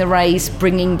during the race,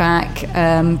 bringing back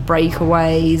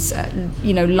breakaways,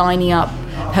 lining up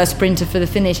her sprinter for the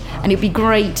finish, and it'd be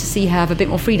great to see her have a bit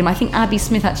more freedom. I think Abby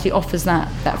Smith actually offers that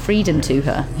freedom to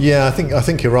her. Yeah, I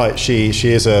think you're right. She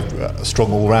is a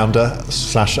strong all-rounder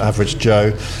 / average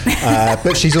Joe,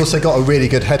 but she's also got a really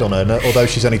good head on her. And although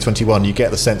she's only 21, you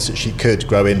get the sense that she could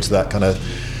grow into that kind of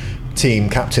team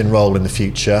captain role in the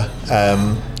future.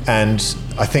 And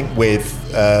I think with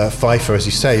Pfeiffer, as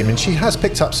you say, I mean, she has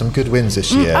picked up some good wins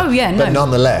this year. But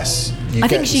nonetheless, you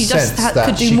get the sense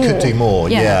that she could do more.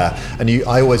 Yeah. And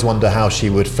I always wonder how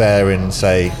she would fare in,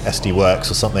 say, SD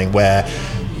Works or something, where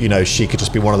she could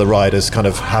just be one of the riders kind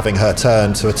of having her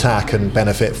turn to attack and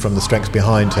benefit from the strengths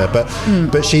behind her.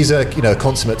 But she's a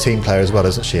consummate team player as well,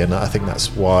 isn't she? And I think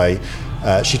that's why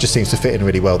she just seems to fit in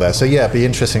really well there. So yeah, it'd be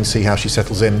interesting to see how she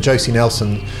settles in. Josie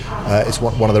Nelson is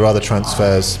one of their other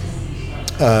transfers,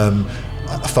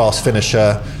 a fast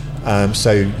finisher,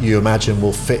 so you imagine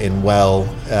will fit in well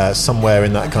somewhere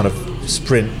in that kind of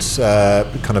sprint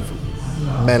kind of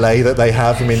melee that they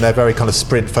have. I mean, they're very kind of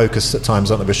sprint focused at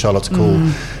times, aren't they, with Charlotte Call,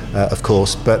 of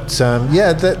course. But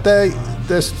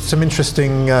there's some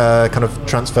interesting kind of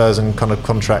transfers and kind of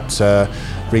contract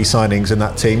re-signings in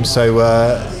that team. So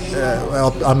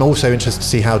I'm also interested to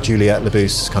see how Juliette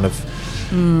Labousse kind of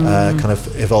kind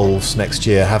of evolves next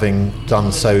year, having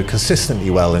done so consistently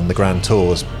well in the Grand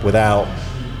Tours without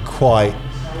quite,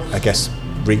 I guess,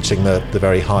 reaching the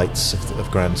very heights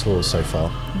of Grand Tours so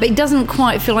far. But it doesn't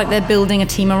quite feel like they're building a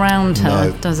team around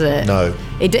her, does it? No.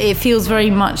 It feels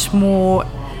very much more,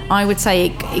 I would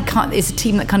say, it's a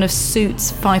team that kind of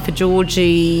suits Pfeiffer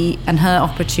Georgie and her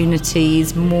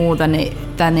opportunities more than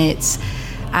it's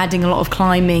adding a lot of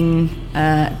climbing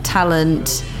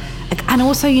talent. And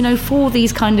also, for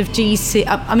these kind of GC,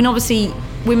 I mean, obviously,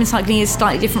 women's cycling is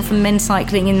slightly different from men's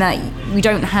cycling in that we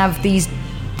don't have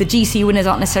the GC winners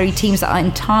aren't necessarily teams that are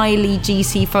entirely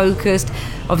GC focused.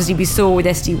 Obviously, we saw with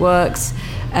SD Works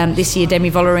this year,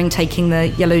 Demi Vollering taking the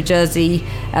yellow jersey,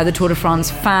 the Tour de France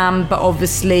Femme, but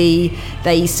obviously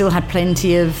they still had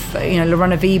plenty of,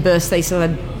 Lorena Vibus,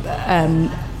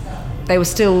 they were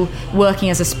still working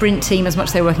as a sprint team as much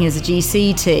as they were working as a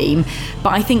GC team.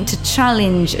 But I think to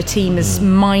challenge a team as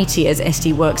mighty as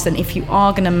SD Works, then if you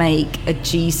are going to make a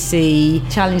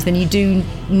GC challenge, then you do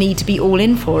need to be all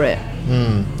in for it.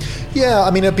 Yeah,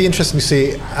 I mean, it'd be interesting to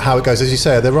see how it goes. As you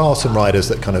say, there are some riders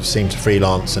that kind of seem to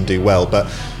freelance and do well, but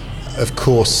of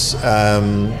course,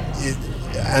 and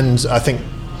I think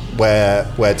where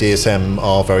DSM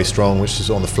are very strong, which is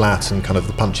on the flat and kind of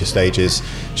the punchy stages,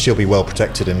 she'll be well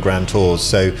protected in Grand Tours.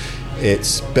 So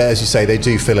but as you say, they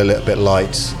do feel a little bit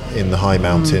light in the high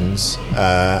mountains,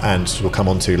 and we'll come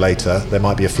on to later. There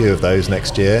might be a few of those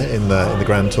next year in the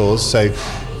Grand Tours. So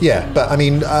yeah, but I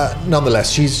mean, nonetheless,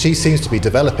 she seems to be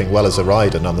developing well as a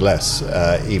rider, nonetheless,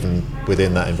 even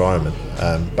within that environment.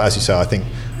 But as you say, I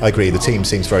agree. The team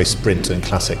seems very sprint and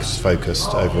classics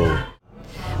focused overall.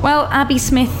 Well, Abby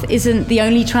Smith isn't the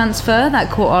only transfer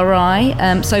that caught our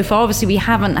eye so far. Obviously, we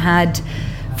haven't had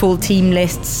full team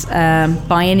lists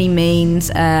by any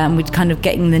means. We're kind of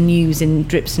getting the news in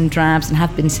drips and drabs and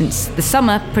have been since the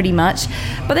summer pretty much.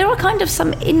 But there are kind of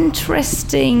some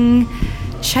interesting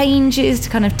changes to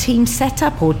kind of team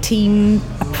setup or team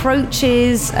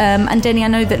approaches. And Denny, I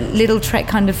know that Little Trek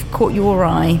kind of caught your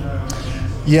eye.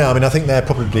 Yeah, I mean, I think they're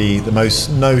probably the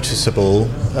most noticeable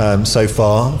so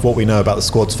far of what we know about the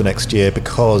squads for next year,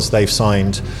 because they've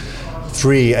signed 5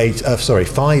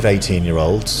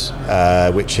 18-year-olds,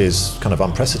 which is kind of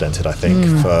unprecedented, I think,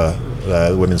 for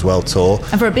the Women's World Tour.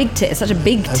 And for a big team, such a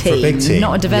big team,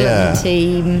 not a development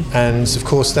team. And of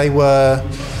course, they were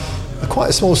quite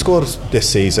a small squad this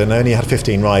season. They only had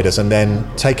 15 riders, and then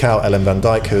take out Ellen van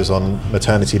Dijk, who was on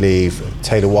maternity leave,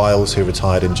 Taylor Wiles, who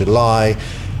retired in July.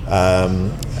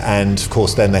 And of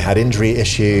course then they had injury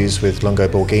issues with Longo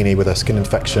Borghini with her skin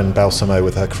infection, Balsamo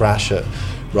with her crash at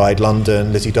Ride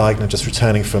London, Lizzie Deignan just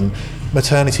returning from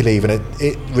maternity leave, and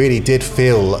it really did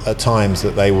feel at times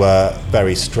that they were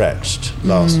very stretched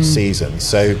last season.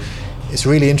 So it's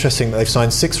really interesting that they've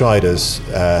signed 6 riders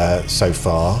so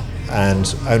far,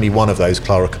 and only one of those,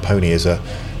 Clara Caponi, is a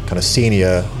kind of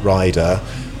senior rider.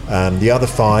 The other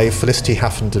 5, Felicity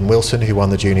Haffenden-Wilson, who won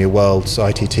the Junior World's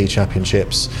ITT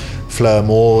Championships, Fleur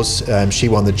Moores, she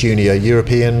won the Junior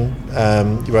European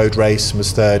road race and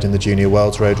was 3rd in the Junior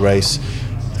World's road race.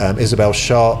 Isabel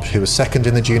Sharp, who was 2nd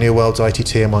in the Junior World's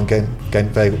ITT and won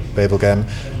Gent-Wevelgem.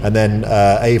 And then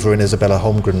Ava and Isabella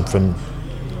Holmgren from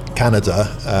Canada,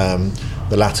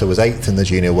 the latter was 8th in the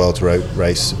Junior World's road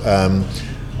race,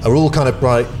 are all kind of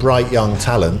bright young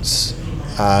talents,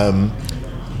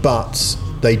 but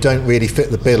they don't really fit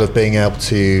the bill of being able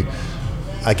to,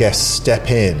 I guess,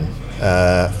 step in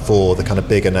for the kind of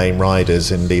bigger name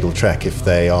riders in Lidl Trek if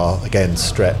they are, again,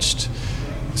 stretched.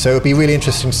 So it would be really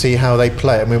interesting to see how they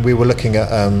play. I mean, we were looking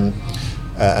at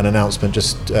an announcement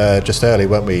just earlier,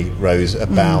 weren't we, Rose,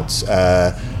 about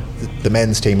the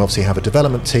men's team obviously have a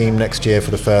development team next year for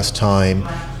the first time,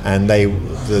 and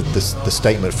the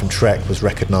statement from Trek was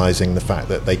recognising the fact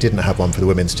that they didn't have one for the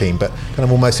women's team, but kind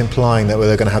of almost implying that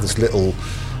they're going to have this little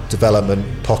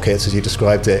development pockets, as you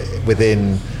described it,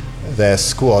 within their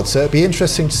squad. So it'd be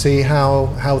interesting to see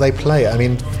how they play it. I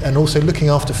mean, and also looking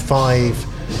after 5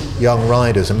 young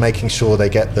riders and making sure they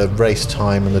get the race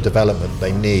time and the development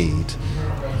they need,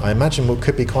 I imagine what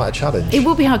could be quite a challenge. It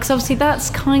will be hard, because obviously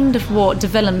that's kind of what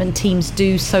development teams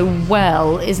do so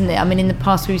well, isn't it? I mean, in the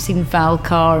past we've seen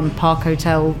Valcar and Park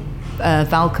Hotel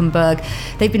Valkenburg.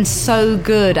 They've been so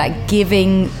good at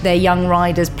giving their young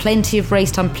riders plenty of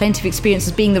race time, plenty of experience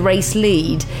as being the race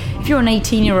lead. If you're an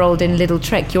 18-year-old in Little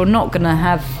Trek, you're not going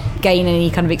to gain any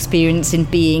kind of experience in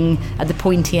being at the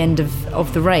pointy end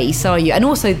of the race, are you? And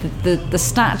also the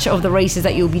stature of the races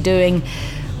that you'll be doing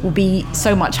will be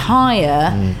so much higher,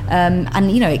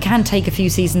 and it can take a few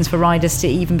seasons for riders to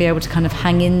even be able to kind of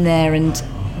hang in there and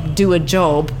do a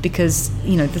job, because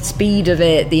the speed of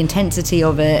it, the intensity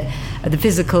of it, the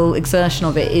physical exertion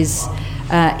of it is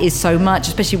is so much,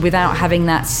 especially without having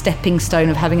that stepping stone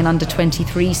of having an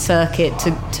under-23 circuit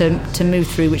to move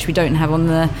through, which we don't have on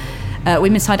the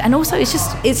women's side. And also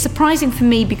it's surprising for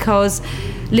me because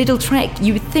Little Trek,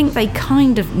 you would think they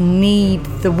kind of need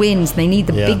the wins, they need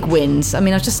the big wins. I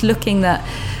mean, I was just looking that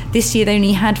this year they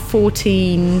only had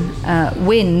 14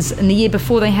 wins, and the year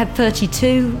before they had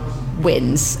 32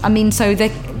 wins. I mean, so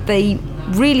they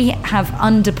really have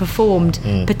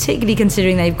underperformed, particularly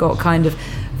considering they've got kind of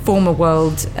former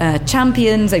world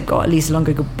champions. They've got Elisa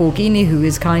Longo Borghini, who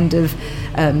is kind of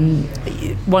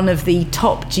one of the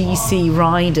top GC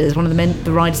riders, one of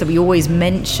the riders that we always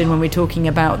mention when we're talking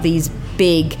about these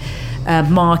big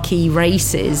marquee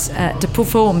races to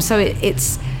perform. So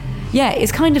it's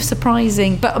kind of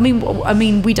surprising. But I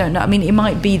mean, we don't know. I mean, it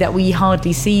might be that we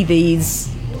hardly see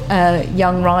these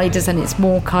young riders, and it's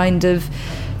more kind of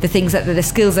the things that the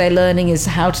skills they're learning is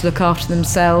how to look after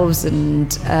themselves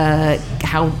and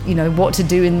how, what to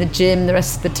do in the gym the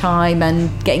rest of the time, and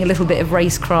getting a little bit of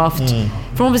racecraft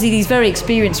from obviously these very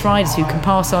experienced riders who can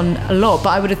pass on a lot.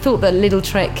 But I would have thought that Little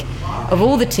Trek, of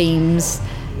all the teams,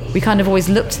 we kind of always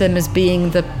looked to them as being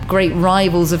the great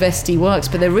rivals of SD Worx,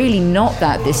 but they're really not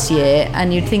that this year,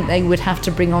 and you'd think they would have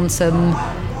to bring on some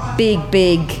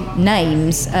big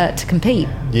names to compete.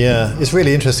 Yeah, it's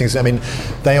really interesting. I mean,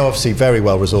 they are obviously very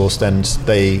well resourced, and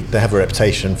they have a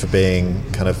reputation for being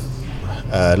kind of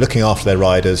looking after their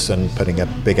riders and putting a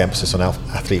big emphasis on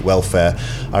athlete welfare.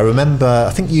 I remember,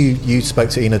 I think you spoke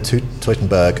to Ina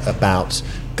Teutenberg about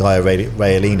Gaia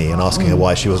Raelini and asking her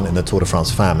why she wasn't in the Tour de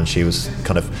France Femme, and she was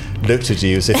kind of looked at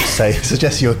you as if to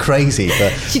suggest you were crazy.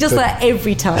 But she does that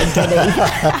every time, Denny.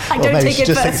 I don't maybe take she it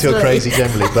just personally. thinks you're crazy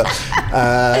generally.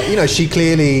 But she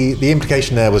clearly, the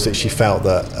implication there was that she felt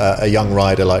that a young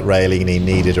rider like Raelini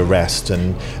needed a rest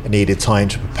and needed time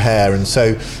to prepare, and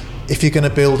so if you're going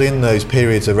to build in those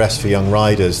periods of rest for young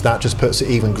riders, that just puts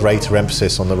even greater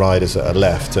emphasis on the riders that are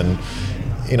left. And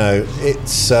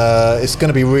it's going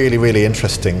to be really, really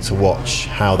interesting to watch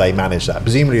how they manage that.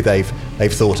 Presumably they've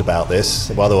thought about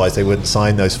this, otherwise they wouldn't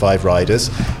sign those 5 riders.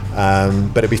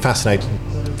 But it'd be fascinating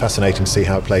to see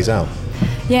how it plays out.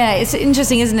 Yeah, it's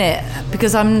interesting, isn't it?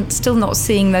 Because I'm still not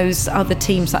seeing those other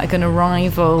teams that are going to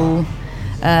rival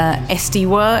SD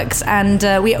Worx,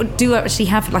 and we do actually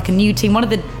have like a new team. One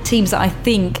of the teams that I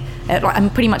think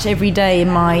pretty much every day in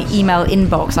my email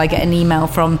inbox I get an email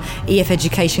from EF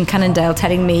Education Cannondale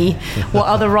telling me what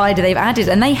other rider they've added,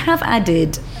 and they have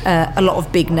added a lot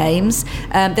of big names.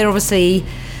 They're obviously,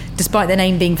 despite their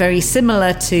name being very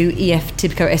similar to EF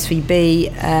Tibco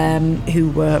SVB,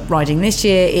 who were riding this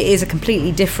year, it is a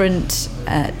completely different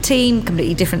team,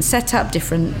 completely different setup,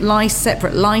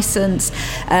 separate license,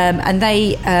 and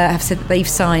they have said that they've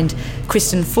signed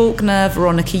Kristen Faulkner,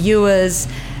 Veronica Ewers,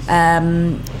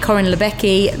 Corinne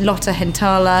Lebecki, Lotta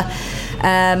Hentala,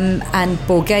 and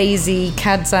Borghese,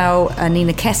 Kadzau,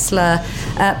 Nina Kessler.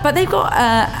 But they've got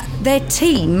their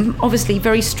team, obviously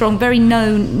very strong, very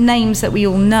known names that we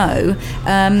all know.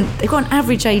 They've got an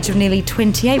average age of nearly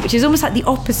 28, which is almost like the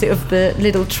opposite of the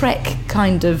Little Trek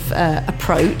kind of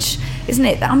approach, isn't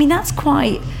it? I mean, that's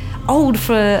quite old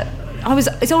for...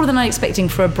 It's older than I was expecting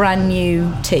for a brand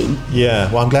new team.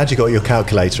 Yeah, well, I'm glad you got your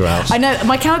calculator out. I know,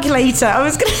 my calculator, I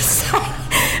was going to say,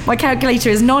 my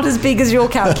calculator is not as big as your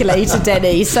calculator,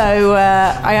 Denny, so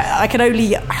I can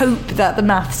only hope that the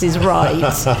maths is right.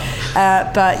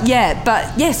 But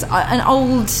yes, an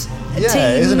old team.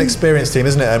 Yeah, it is an experienced team,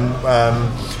 isn't it?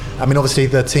 I mean, obviously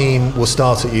the team will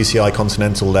start at UCI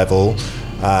Continental level.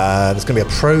 There's going to be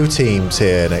a pro teams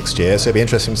here next year, so it'll be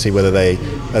interesting to see whether in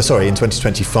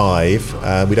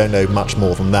 2025, we don't know much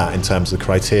more than that in terms of the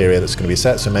criteria that's going to be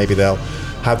set, so maybe they'll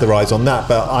have the rides on that.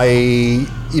 But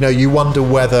you wonder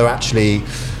whether actually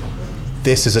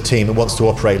this is a team that wants to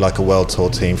operate like a World Tour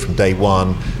team from day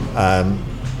one,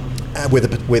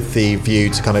 with the view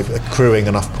to kind of accruing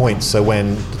enough points, so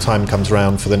when the time comes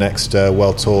around for the next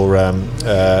World Tour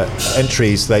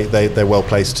entries, they're well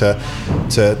placed to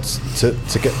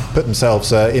put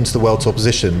themselves into the World Tour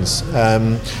positions.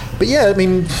 But yeah, I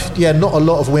mean, not a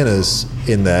lot of winners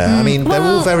in there. I mean, they're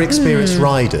all very experienced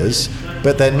riders,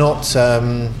 but they're not.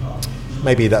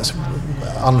 Maybe that's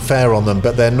unfair on them,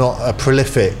 but they're not a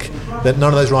prolific. None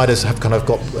of those riders have kind of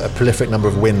got a prolific number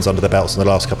of wins under their belts in the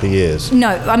last couple of years. No,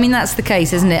 I mean, that's the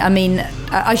case, isn't it? I mean,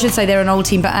 I should say they're an old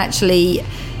team, but actually,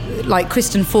 like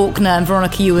Kristen Faulkner and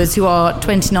Veronica Ewers, who are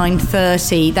 29,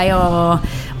 30, they are,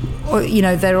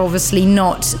 they're obviously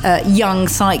not young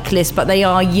cyclists, but they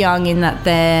are young in that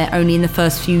they're only in the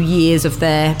first few years of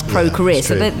their pro career.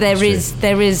 So there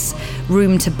is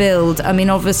room to build. I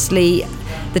mean, obviously,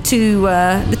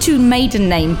 the two maiden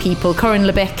name people. Corinne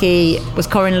Lebecki was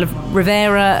Corinne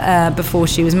Rivera before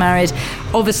she was married.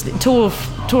 Obviously, Tour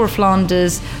of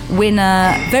Flanders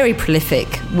winner, very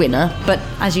prolific winner, but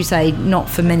as you say, not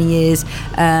for many years.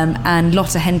 And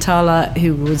Lotte Henthaler,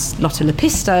 who was Lotte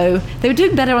Lepisto, they were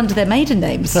doing better under their maiden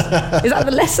names. Is that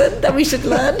the lesson that we should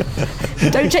learn?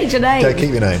 Don't change your name. Don't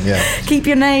keep your name. Yeah. Keep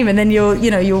your name, and then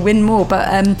you'll win more.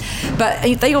 But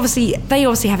they obviously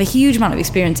have a huge amount of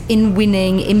experience in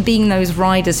winning, in being those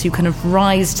riders who kind of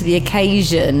rise to the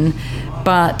occasion.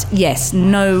 But yes,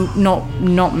 not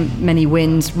many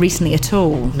wins recently at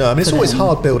all. No, I mean it's always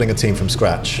hard building a team from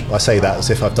scratch. I say that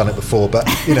as if I've done it before, but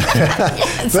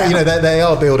they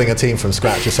are building a team from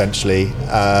scratch essentially.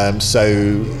 So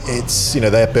it's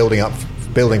they're building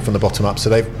from the bottom up.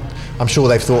 So I'm sure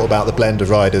they've thought about the blend of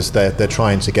riders they're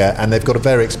trying to get, and they've got a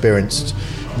very experienced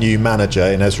new manager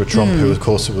in Ezra Tromp, who of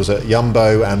course was at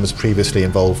Jumbo and was previously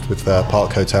involved with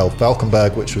Park Hotel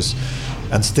Valkenburg, which was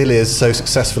and still is so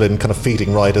successful in kind of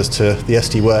feeding riders to the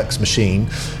SD Works machine.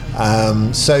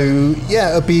 So yeah,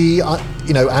 it'll be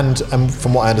and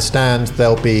from what I understand,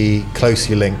 they'll be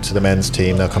closely linked to the men's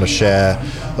team. They'll kind of share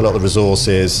a lot of the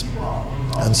resources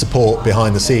and support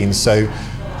behind the scenes. So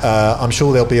I'm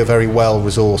sure they'll be a very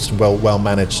well-resourced and well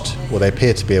managed, or they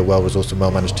appear to be a well-resourced and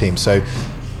well-managed team. So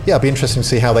yeah, it'll be interesting to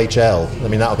see how they gel. I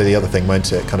mean, that'll be the other thing,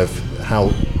 won't it? Kind of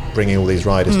how bringing all these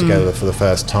riders together for the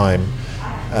first time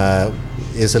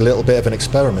is a little bit of an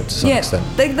experiment to some extent.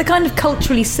 They're kind of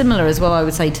culturally similar as well, I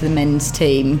would say, to the men's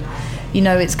team.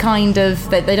 It's kind of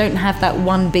that they don't have that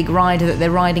one big rider that they're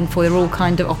riding for. They're all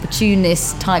kind of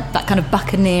opportunist type, that kind of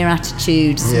buccaneer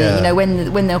attitude. Yeah.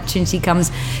 When the opportunity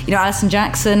comes. Alison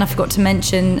Jackson, I forgot to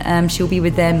mention, she'll be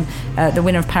with them, the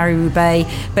winner of Paris-Roubaix.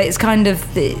 But it's kind of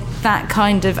that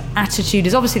kind of attitude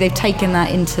is obviously they've taken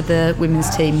that into the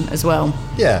women's team as well.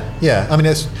 Yeah. I mean,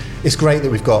 it's great that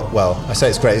we've got. Well, I say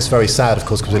it's great. It's very sad, of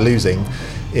course, because we're losing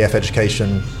EF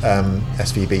Education,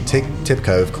 SVB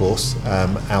Tibco, of course,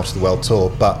 out of the World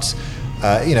Tour. But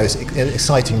it's an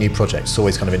exciting new project. It's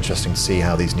always kind of interesting to see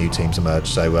how these new teams emerge.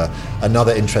 So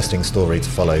another interesting story to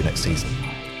follow next season.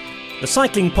 The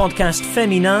cycling podcast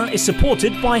Femina is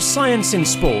supported by Science in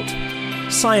Sport.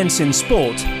 Science in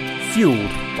Sport,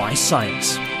 fueled by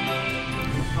science.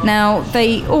 Now,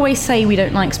 they always say we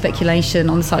don't like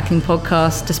speculation on the cycling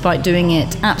podcast, despite doing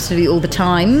it absolutely all the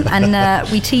time.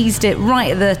 And we teased it right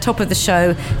at the top of the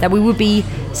show that we would be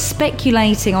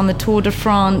speculating on the Tour de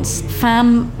France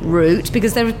FAM route,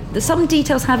 because some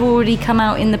details have already come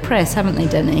out in the press, haven't they,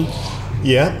 Denny?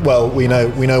 Yeah, well, we know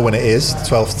when it is, the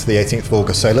 12th to the 18th of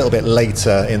August, so a little bit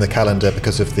later in the calendar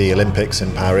because of the Olympics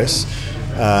in Paris.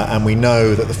 And we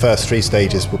know that the first three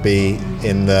stages will be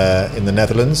in the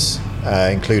Netherlands,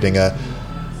 including a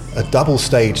double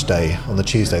stage day on the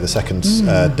Tuesday, the second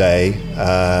day,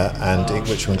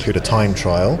 which will include a time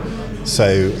trial.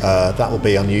 So that will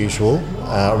be unusual.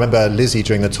 I remember Lizzie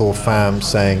during the Tour FAM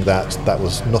saying that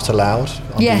was not allowed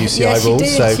under UCI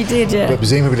rules. She did, yeah. But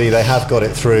presumably they have got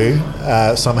it through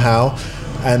somehow.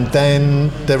 And then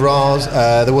there was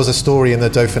a story in the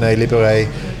Dauphiné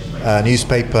Libéré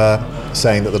newspaper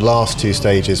saying that the last two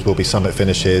stages will be summit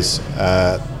finishes,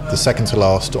 the second to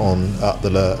last on the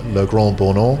Le Grand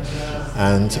Bornand,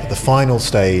 and the final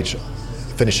stage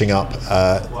finishing up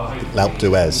L'Alpe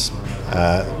d'Huez,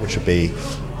 which would be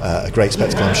a great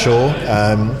spectacle, I'm sure,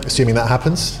 assuming that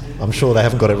happens. I'm sure they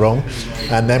haven't got it wrong.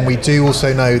 And then we do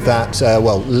also know that,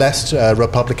 L'Est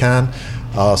Republican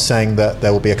are saying that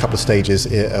there will be a couple of stages,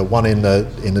 one in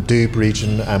the Doubs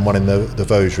region and one in the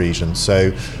Vosges region.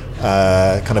 So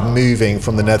kind of moving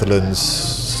from the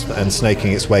Netherlands and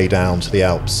snaking its way down to the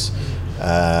Alps,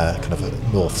 kind of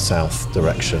a north-south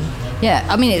direction. Yeah,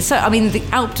 I mean, the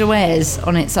Alpe d'Huez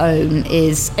on its own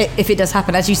is, if it does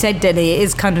happen, as you said, Denny, it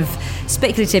is kind of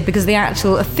speculative because the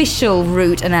actual official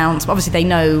route announced, obviously they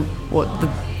know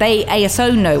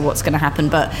ASO know what's going to happen,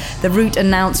 but the route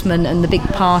announcement and the big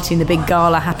party and the big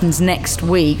gala happens next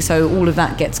week, so all of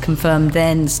that gets confirmed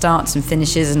then, starts and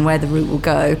finishes and where the route will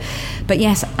go. But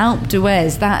yes, Alpe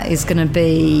d'Huez, that is going to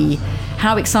be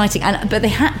how exciting. But they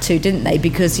had to, didn't they?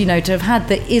 Because, to have had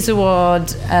the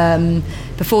Izoard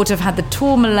before, to have had the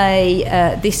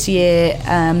Tourmalet this year,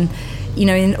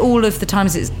 in all of the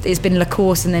times it's been La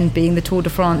Course and then being the Tour de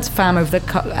France FAM and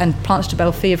Planche de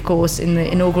Belfi, of course, in the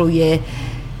inaugural year,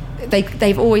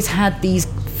 they've always had these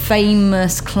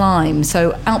famous climbs.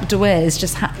 So Alpe d'Huez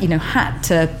just had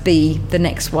to be the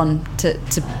next one to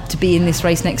be in this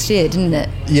race next year, didn't it?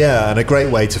 Yeah, and a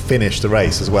great way to finish the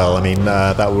race as well. I mean,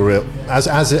 that will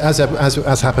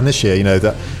as happened this year.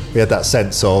 That we had that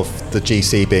sense of the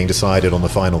GC being decided on the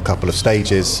final couple of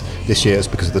stages. This year it's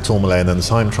because of the Tourmalet and then the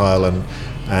time trial, and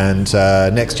And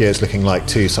next year it's looking like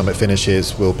 2 summit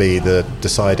finishes will be the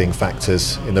deciding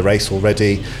factors in the race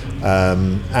already.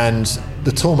 And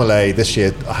the Tourmalet this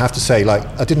year, I have to say, like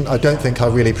I don't think I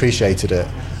really appreciated it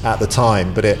at the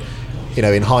time, but it, you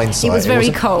know, in hindsight, it was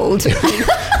very cold.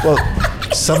 Well,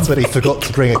 somebody forgot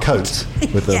to bring a coat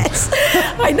with them. Yes,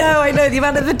 I know. The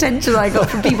amount of attention I got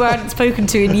from people I hadn't spoken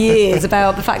to in years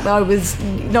about the fact that I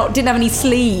didn't have any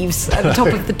sleeves at the top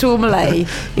of the Tourmalet.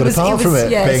 But apart from it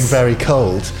being very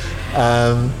cold,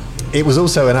 it was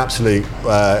also an absolute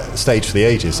stage for the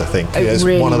ages, I think. It was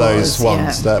really one of those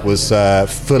ones that was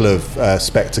full of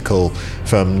spectacle,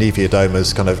 from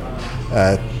Niewiadoma's kind of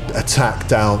attack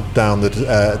down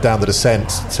the descent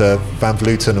to Van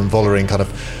Vleuten and Vollering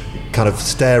kind of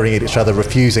staring at each other,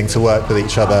 refusing to work with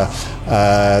each other.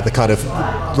 The kind of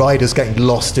riders getting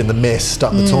lost in the mist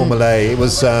up the Tourmalet. It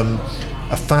was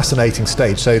a fascinating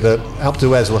stage. So the Alpe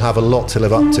d'Huez will have a lot to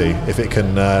live up to if it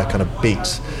can kind of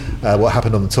beat what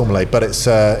happened on the Tourmalet. But it's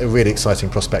a really exciting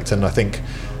prospect, and I think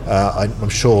I'm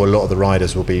sure a lot of the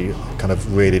riders will be kind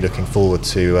of really looking forward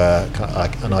to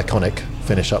an iconic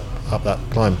finish up that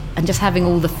climb. And just having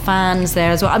all the fans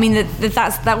there as well. I mean,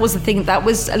 that was the thing. That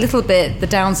was a little bit the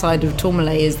downside of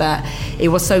Tourmalet, is that it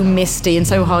was so misty and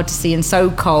so hard to see and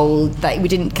so cold that we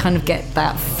didn't kind of get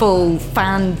that full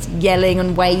fans yelling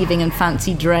and waving and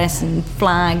fancy dress and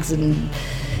flags and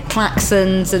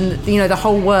klaxons and, you know, the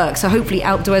whole work. So hopefully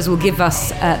Alpe d'Huez will give us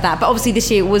that. But obviously this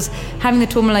year, it was having the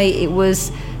Tourmalet, it was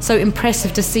so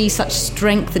impressive to see such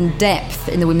strength and depth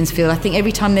in the women's field. I think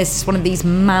every time there's one of these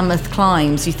mammoth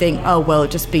climbs, you think, oh well,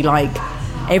 it'll just be like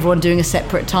everyone doing a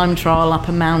separate time trial up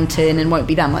a mountain and won't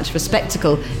be that much of a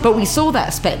spectacle. But we saw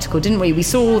that spectacle, didn't we? We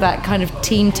saw all that kind of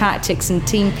team tactics and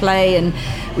team play, and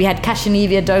we had Kasia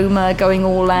Niewiadoma going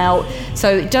all out. So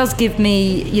it does give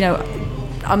me, you know,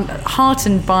 I'm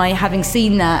heartened by having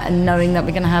seen that and knowing that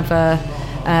we're going to have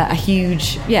a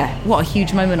huge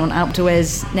moment on Alpe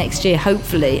d'Huez next year,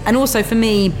 hopefully. And also for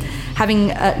me, having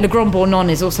Le Grand Bournon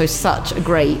is also such a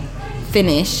great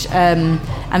finish,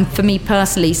 and for me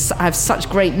personally, I have such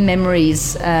great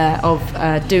memories of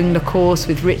doing the course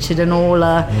with Richard and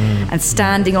Orla and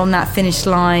standing on that finish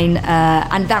line,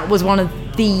 and that was one of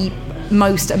the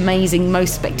most amazing,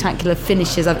 most spectacular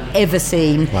finishes I've ever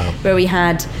seen. Wow. Where we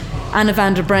had Anna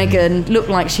van der Breggen looked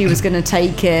like she was going to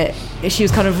take it. She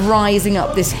was kind of rising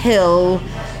up this hill,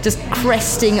 just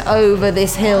cresting over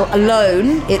this hill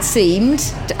alone, it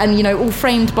seemed, and, you know, all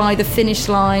framed by the finish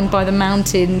line, by the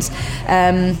mountains.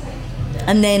 And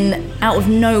then out of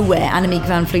nowhere, Annemiek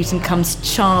van Vleuten comes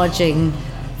charging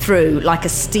through like a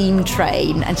steam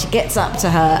train, and she gets up to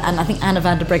her, and I think Anna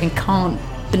van der Breggen can't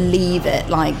believe it.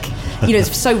 Like, you know,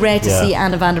 it's so rare to see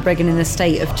Anna van der Breggen in a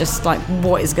state of just like,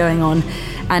 what is going on?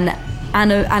 And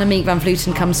Annemiek van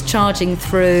Vleuten comes charging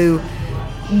through,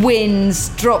 wins,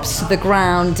 drops to the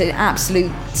ground in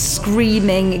absolute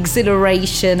screaming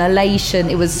exhilaration, elation.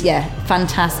 It was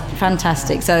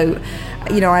fantastic. So,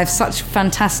 you know, I have such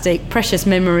fantastic, precious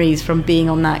memories from being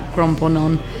on that Grand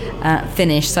Bournon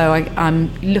finish. So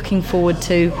I'm looking forward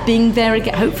to being there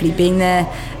again, hopefully being there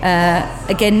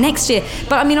again next year.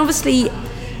 But I mean, obviously,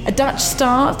 a Dutch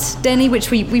start, Denny, which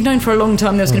we've known for a long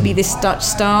time there was going to be this Dutch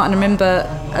start. And I remember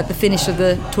at the finish of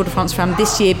the Tour de France Femme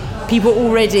this year, people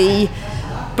already,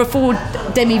 before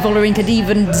Demi Vollering had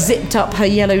even zipped up her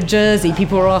yellow jersey,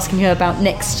 people were asking her about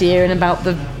next year and about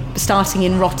the starting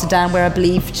in Rotterdam, where I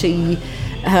believe she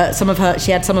had some of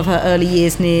her early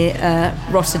years near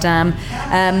Rotterdam.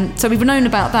 So we've known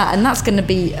about that, and that's going to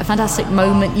be a fantastic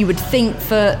moment, you would think,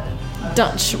 for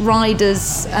Dutch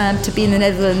riders to be in the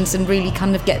Netherlands and really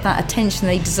kind of get that attention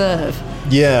they deserve.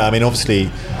 Yeah, I mean,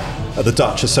 obviously the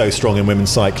Dutch are so strong in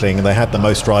women's cycling, and they had the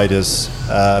most riders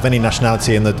of any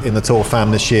nationality in the Tour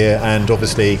Femme this year, and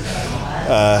obviously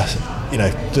you know,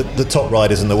 the top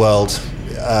riders in the world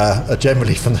are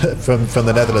generally from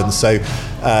the Netherlands, so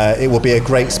it will be a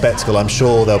great spectacle. I'm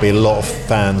sure there'll be a lot of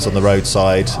fans on the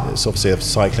roadside. It's obviously a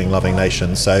cycling loving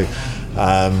nation, so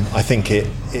I think it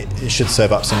should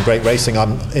serve up some great racing.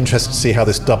 I'm interested to see how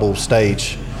this double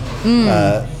stage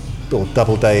or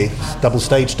double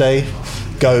stage day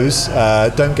goes.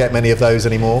 Don't get many of those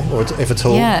anymore, or if at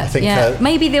all. I think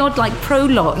maybe the odd like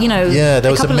prologue, you know. Yeah,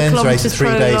 there was a men's race 3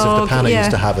 days of the Panna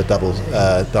used to have a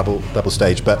double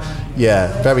stage, but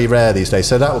very rare these days.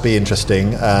 So that will be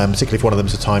interesting, particularly if one of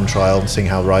them's a time trial, and seeing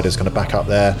how riders going to back up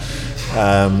there.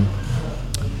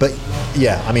 But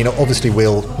yeah, I mean, obviously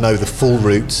we'll know the full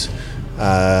route.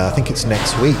 I think it's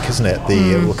next week, isn't it?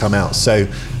 It will come out. So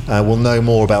we'll know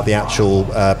more about the actual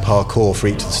parcours for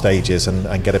each of the stages,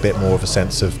 and get a bit more of a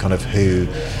sense of kind of who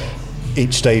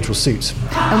each stage will suit.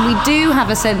 And we do have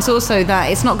a sense also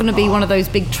that it's not going to be one of those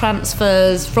big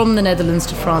transfers from the Netherlands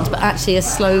to France, but actually a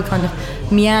slow kind of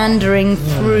meandering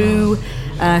through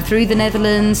the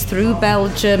Netherlands, through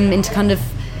Belgium, into kind of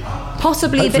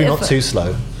possibly Hopefully a bit not too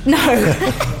slow. No,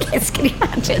 yes, can you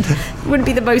imagine? It wouldn't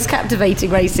be the most captivating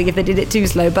racing if they did it too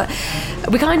slow, but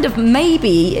we're kind of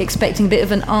maybe expecting a bit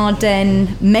of an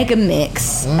Ardennes mega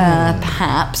mix,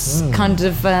 perhaps, kind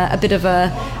of a bit of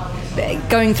a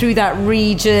going through that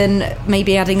region,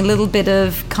 maybe adding a little bit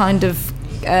of kind of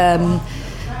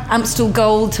Amstel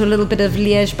Gold to a little bit of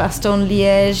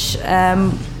Liège-Bastogne-Liège,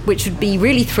 which would be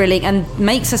really thrilling and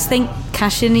makes us think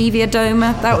Cascina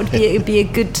Doma. That would be a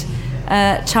good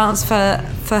chance for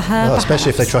her, well, especially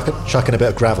if they chuck in a bit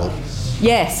of gravel.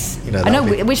 Yes, you know, I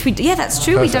know. Which we, yeah, that's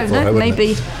true. We don't know.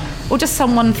 Maybe, or just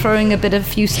someone throwing a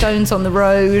few stones on the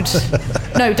road.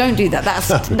 No, don't do that.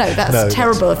 That's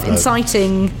terrible.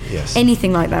 Inciting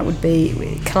anything like that would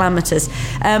be calamitous.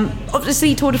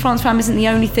 Obviously, Tour de France Femme isn't the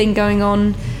only thing going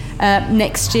on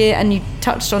next year, and you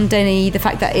touched on, Denny, the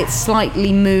fact that it's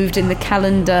slightly moved in the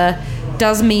calendar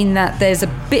does mean that there's a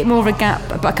bit more of a gap,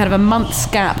 kind of a month's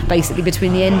gap, basically,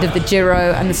 between the end of the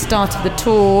Giro and the start of the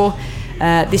Tour.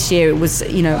 This year, it was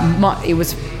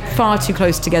far too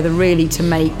close together, really, to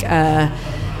make.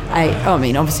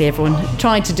 Obviously, everyone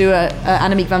tried to do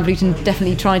Annemiek van Vleuten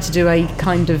definitely tried to do a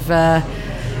kind of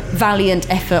valiant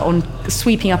effort on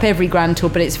sweeping up every Grand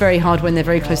Tour, but it's very hard when they're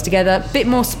very close together. Bit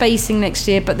more spacing next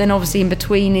year, but then obviously in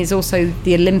between is also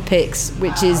the Olympics,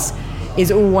 which is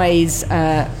always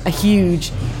a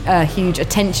huge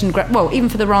attention well, even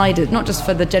for the riders, not just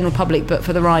for the general public, but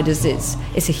for the riders, it's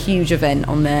a huge event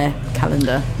on their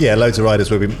calendar. Yeah, loads of riders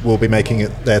will be making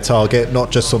it their target, not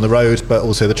just on the road but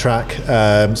also the track.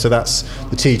 So that's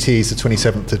the TT's the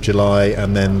 27th of July,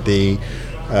 and then the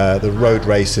road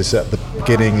race is at the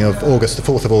beginning of August, the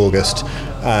 4th of August.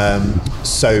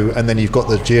 And then you've got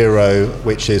the Giro,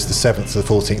 which is the 7th to the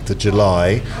 14th of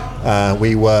July.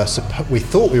 We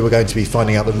thought we were going to be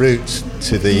finding out the route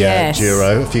to the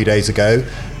Giro a few days ago,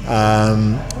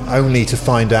 only to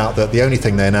find out that the only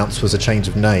thing they announced was a change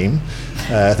of name,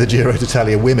 the Giro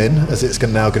d'Italia Women, as it's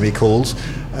now going to be called,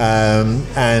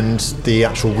 and the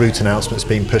actual route announcement's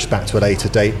being pushed back to a later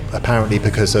date, apparently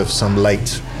because of some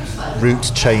late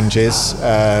route changes.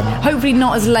 Hopefully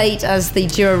not as late as the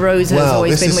Giro Rosa has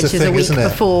always been, which is a week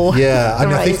before. Yeah,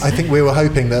 I think we were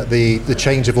hoping that the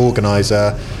change of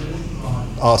organiser,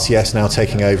 RCS now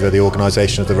taking over the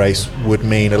organisation of the race, would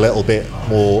mean a little bit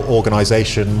more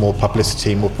organisation, more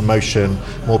publicity, more promotion,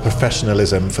 more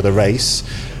professionalism for the race.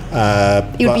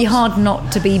 It would be hard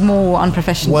not to be more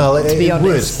unprofessional, to be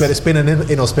honest. Would, but it's been an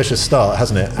inauspicious start,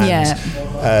 hasn't it?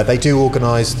 And they do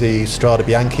organise the Strada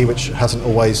Bianchi, which hasn't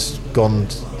always gone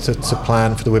to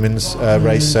plan for the women's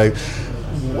race. So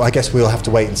I guess we'll have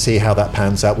to wait and see how that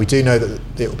pans out. We do know that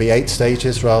it will be 8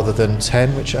 stages rather than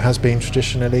 10, which it has been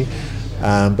traditionally.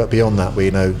 But beyond that,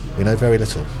 we know very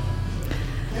little.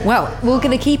 Well, we're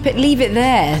going to leave it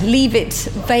there, leave it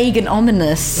vague and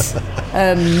ominous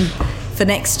for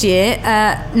next year.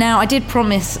 Now, I did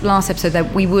promise last episode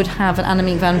that we would have an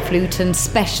Annemiek van Vleuten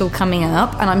special coming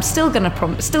up, and I'm still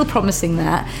promising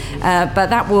that. But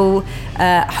that will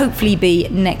hopefully be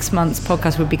next month's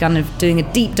podcast. We'll be kind of doing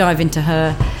a deep dive into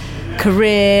her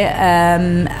career,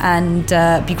 and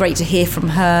be great to hear from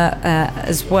her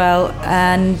as well.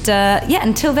 And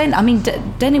until then,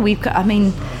 Denny,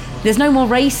 there's no more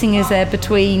racing, is there,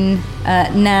 between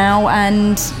now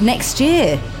and next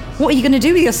year? What are you going to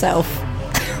do with yourself?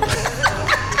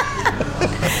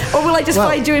 Or will I just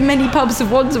find you in many pubs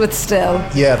of Wandsworth still?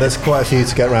 Yeah, there's quite a few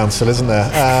to get around still, isn't there?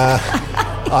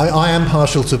 I am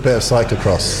partial to a bit of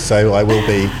cyclocross, so I will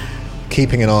be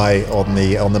keeping an eye on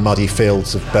the muddy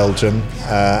fields of Belgium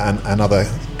and other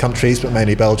countries, but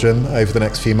mainly Belgium, over the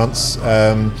next few months.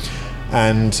 And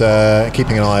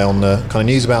keeping an eye on the kind of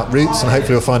news about routes, and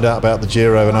hopefully we'll find out about the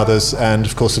Giro and others, and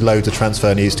of course loads of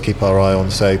transfer news to keep our eye on.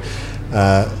 So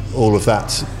all of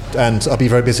that, and I'll be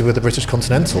very busy with the British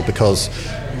Continental, because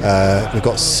we've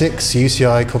got 6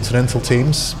 UCI Continental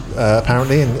teams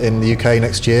apparently in the UK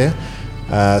next year.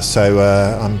 So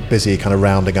I'm busy kind of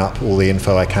rounding up all the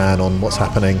info I can on what's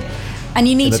happening. And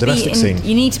you need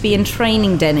to be in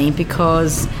training, Denny,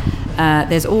 because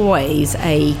there's always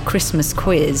a Christmas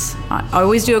quiz. I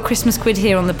always do a Christmas quiz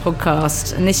here on the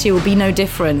podcast, and this year will be no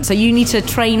different. So you need to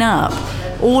train up.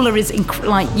 Orla is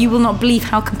you will not believe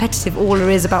how competitive Orla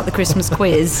is about the Christmas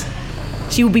quiz.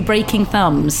 She will be breaking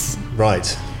thumbs.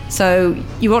 Right. So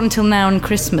you got until now and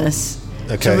Christmas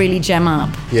to really gem up.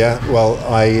 Yeah. Well,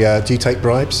 do you take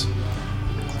bribes?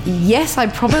 Yes, I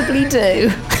probably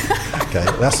do. Okay,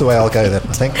 that's the way I'll go then,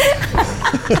 I think.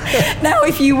 Now,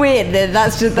 if you win, then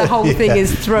that's just the whole thing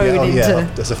is thrown into.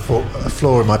 Yeah, there's a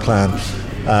flaw in my plan.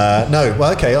 No,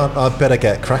 well, okay, I better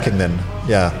get cracking then.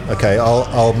 Yeah, okay,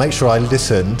 I'll make sure I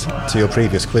listened to your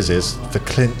previous quizzes for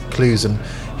clues and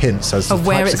hints as to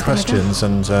the types of questions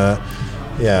and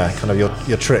kind of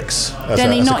your tricks.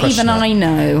 Denny, not even I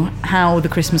know how the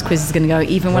Christmas quiz is going to go,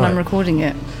 even when I'm recording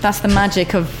it. That's the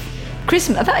magic of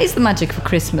Christmas. That is the magic of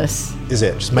Christmas. Is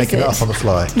it? Just making it up on the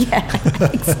fly. Yeah, I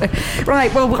think so.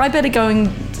 Right, well, I better go and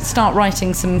start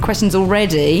writing some questions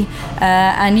already,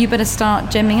 and you better start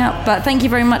gemming up. But thank you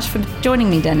very much for joining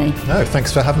me, Denny. No,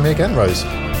 thanks for having me again, Rose.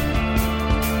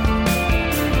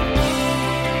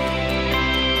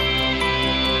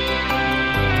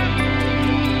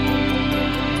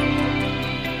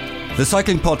 The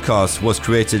Cycling Podcast was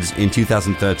created in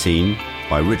 2013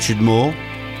 by Richard Moore,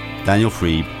 Daniel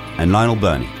Freeb and Lionel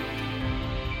Burney.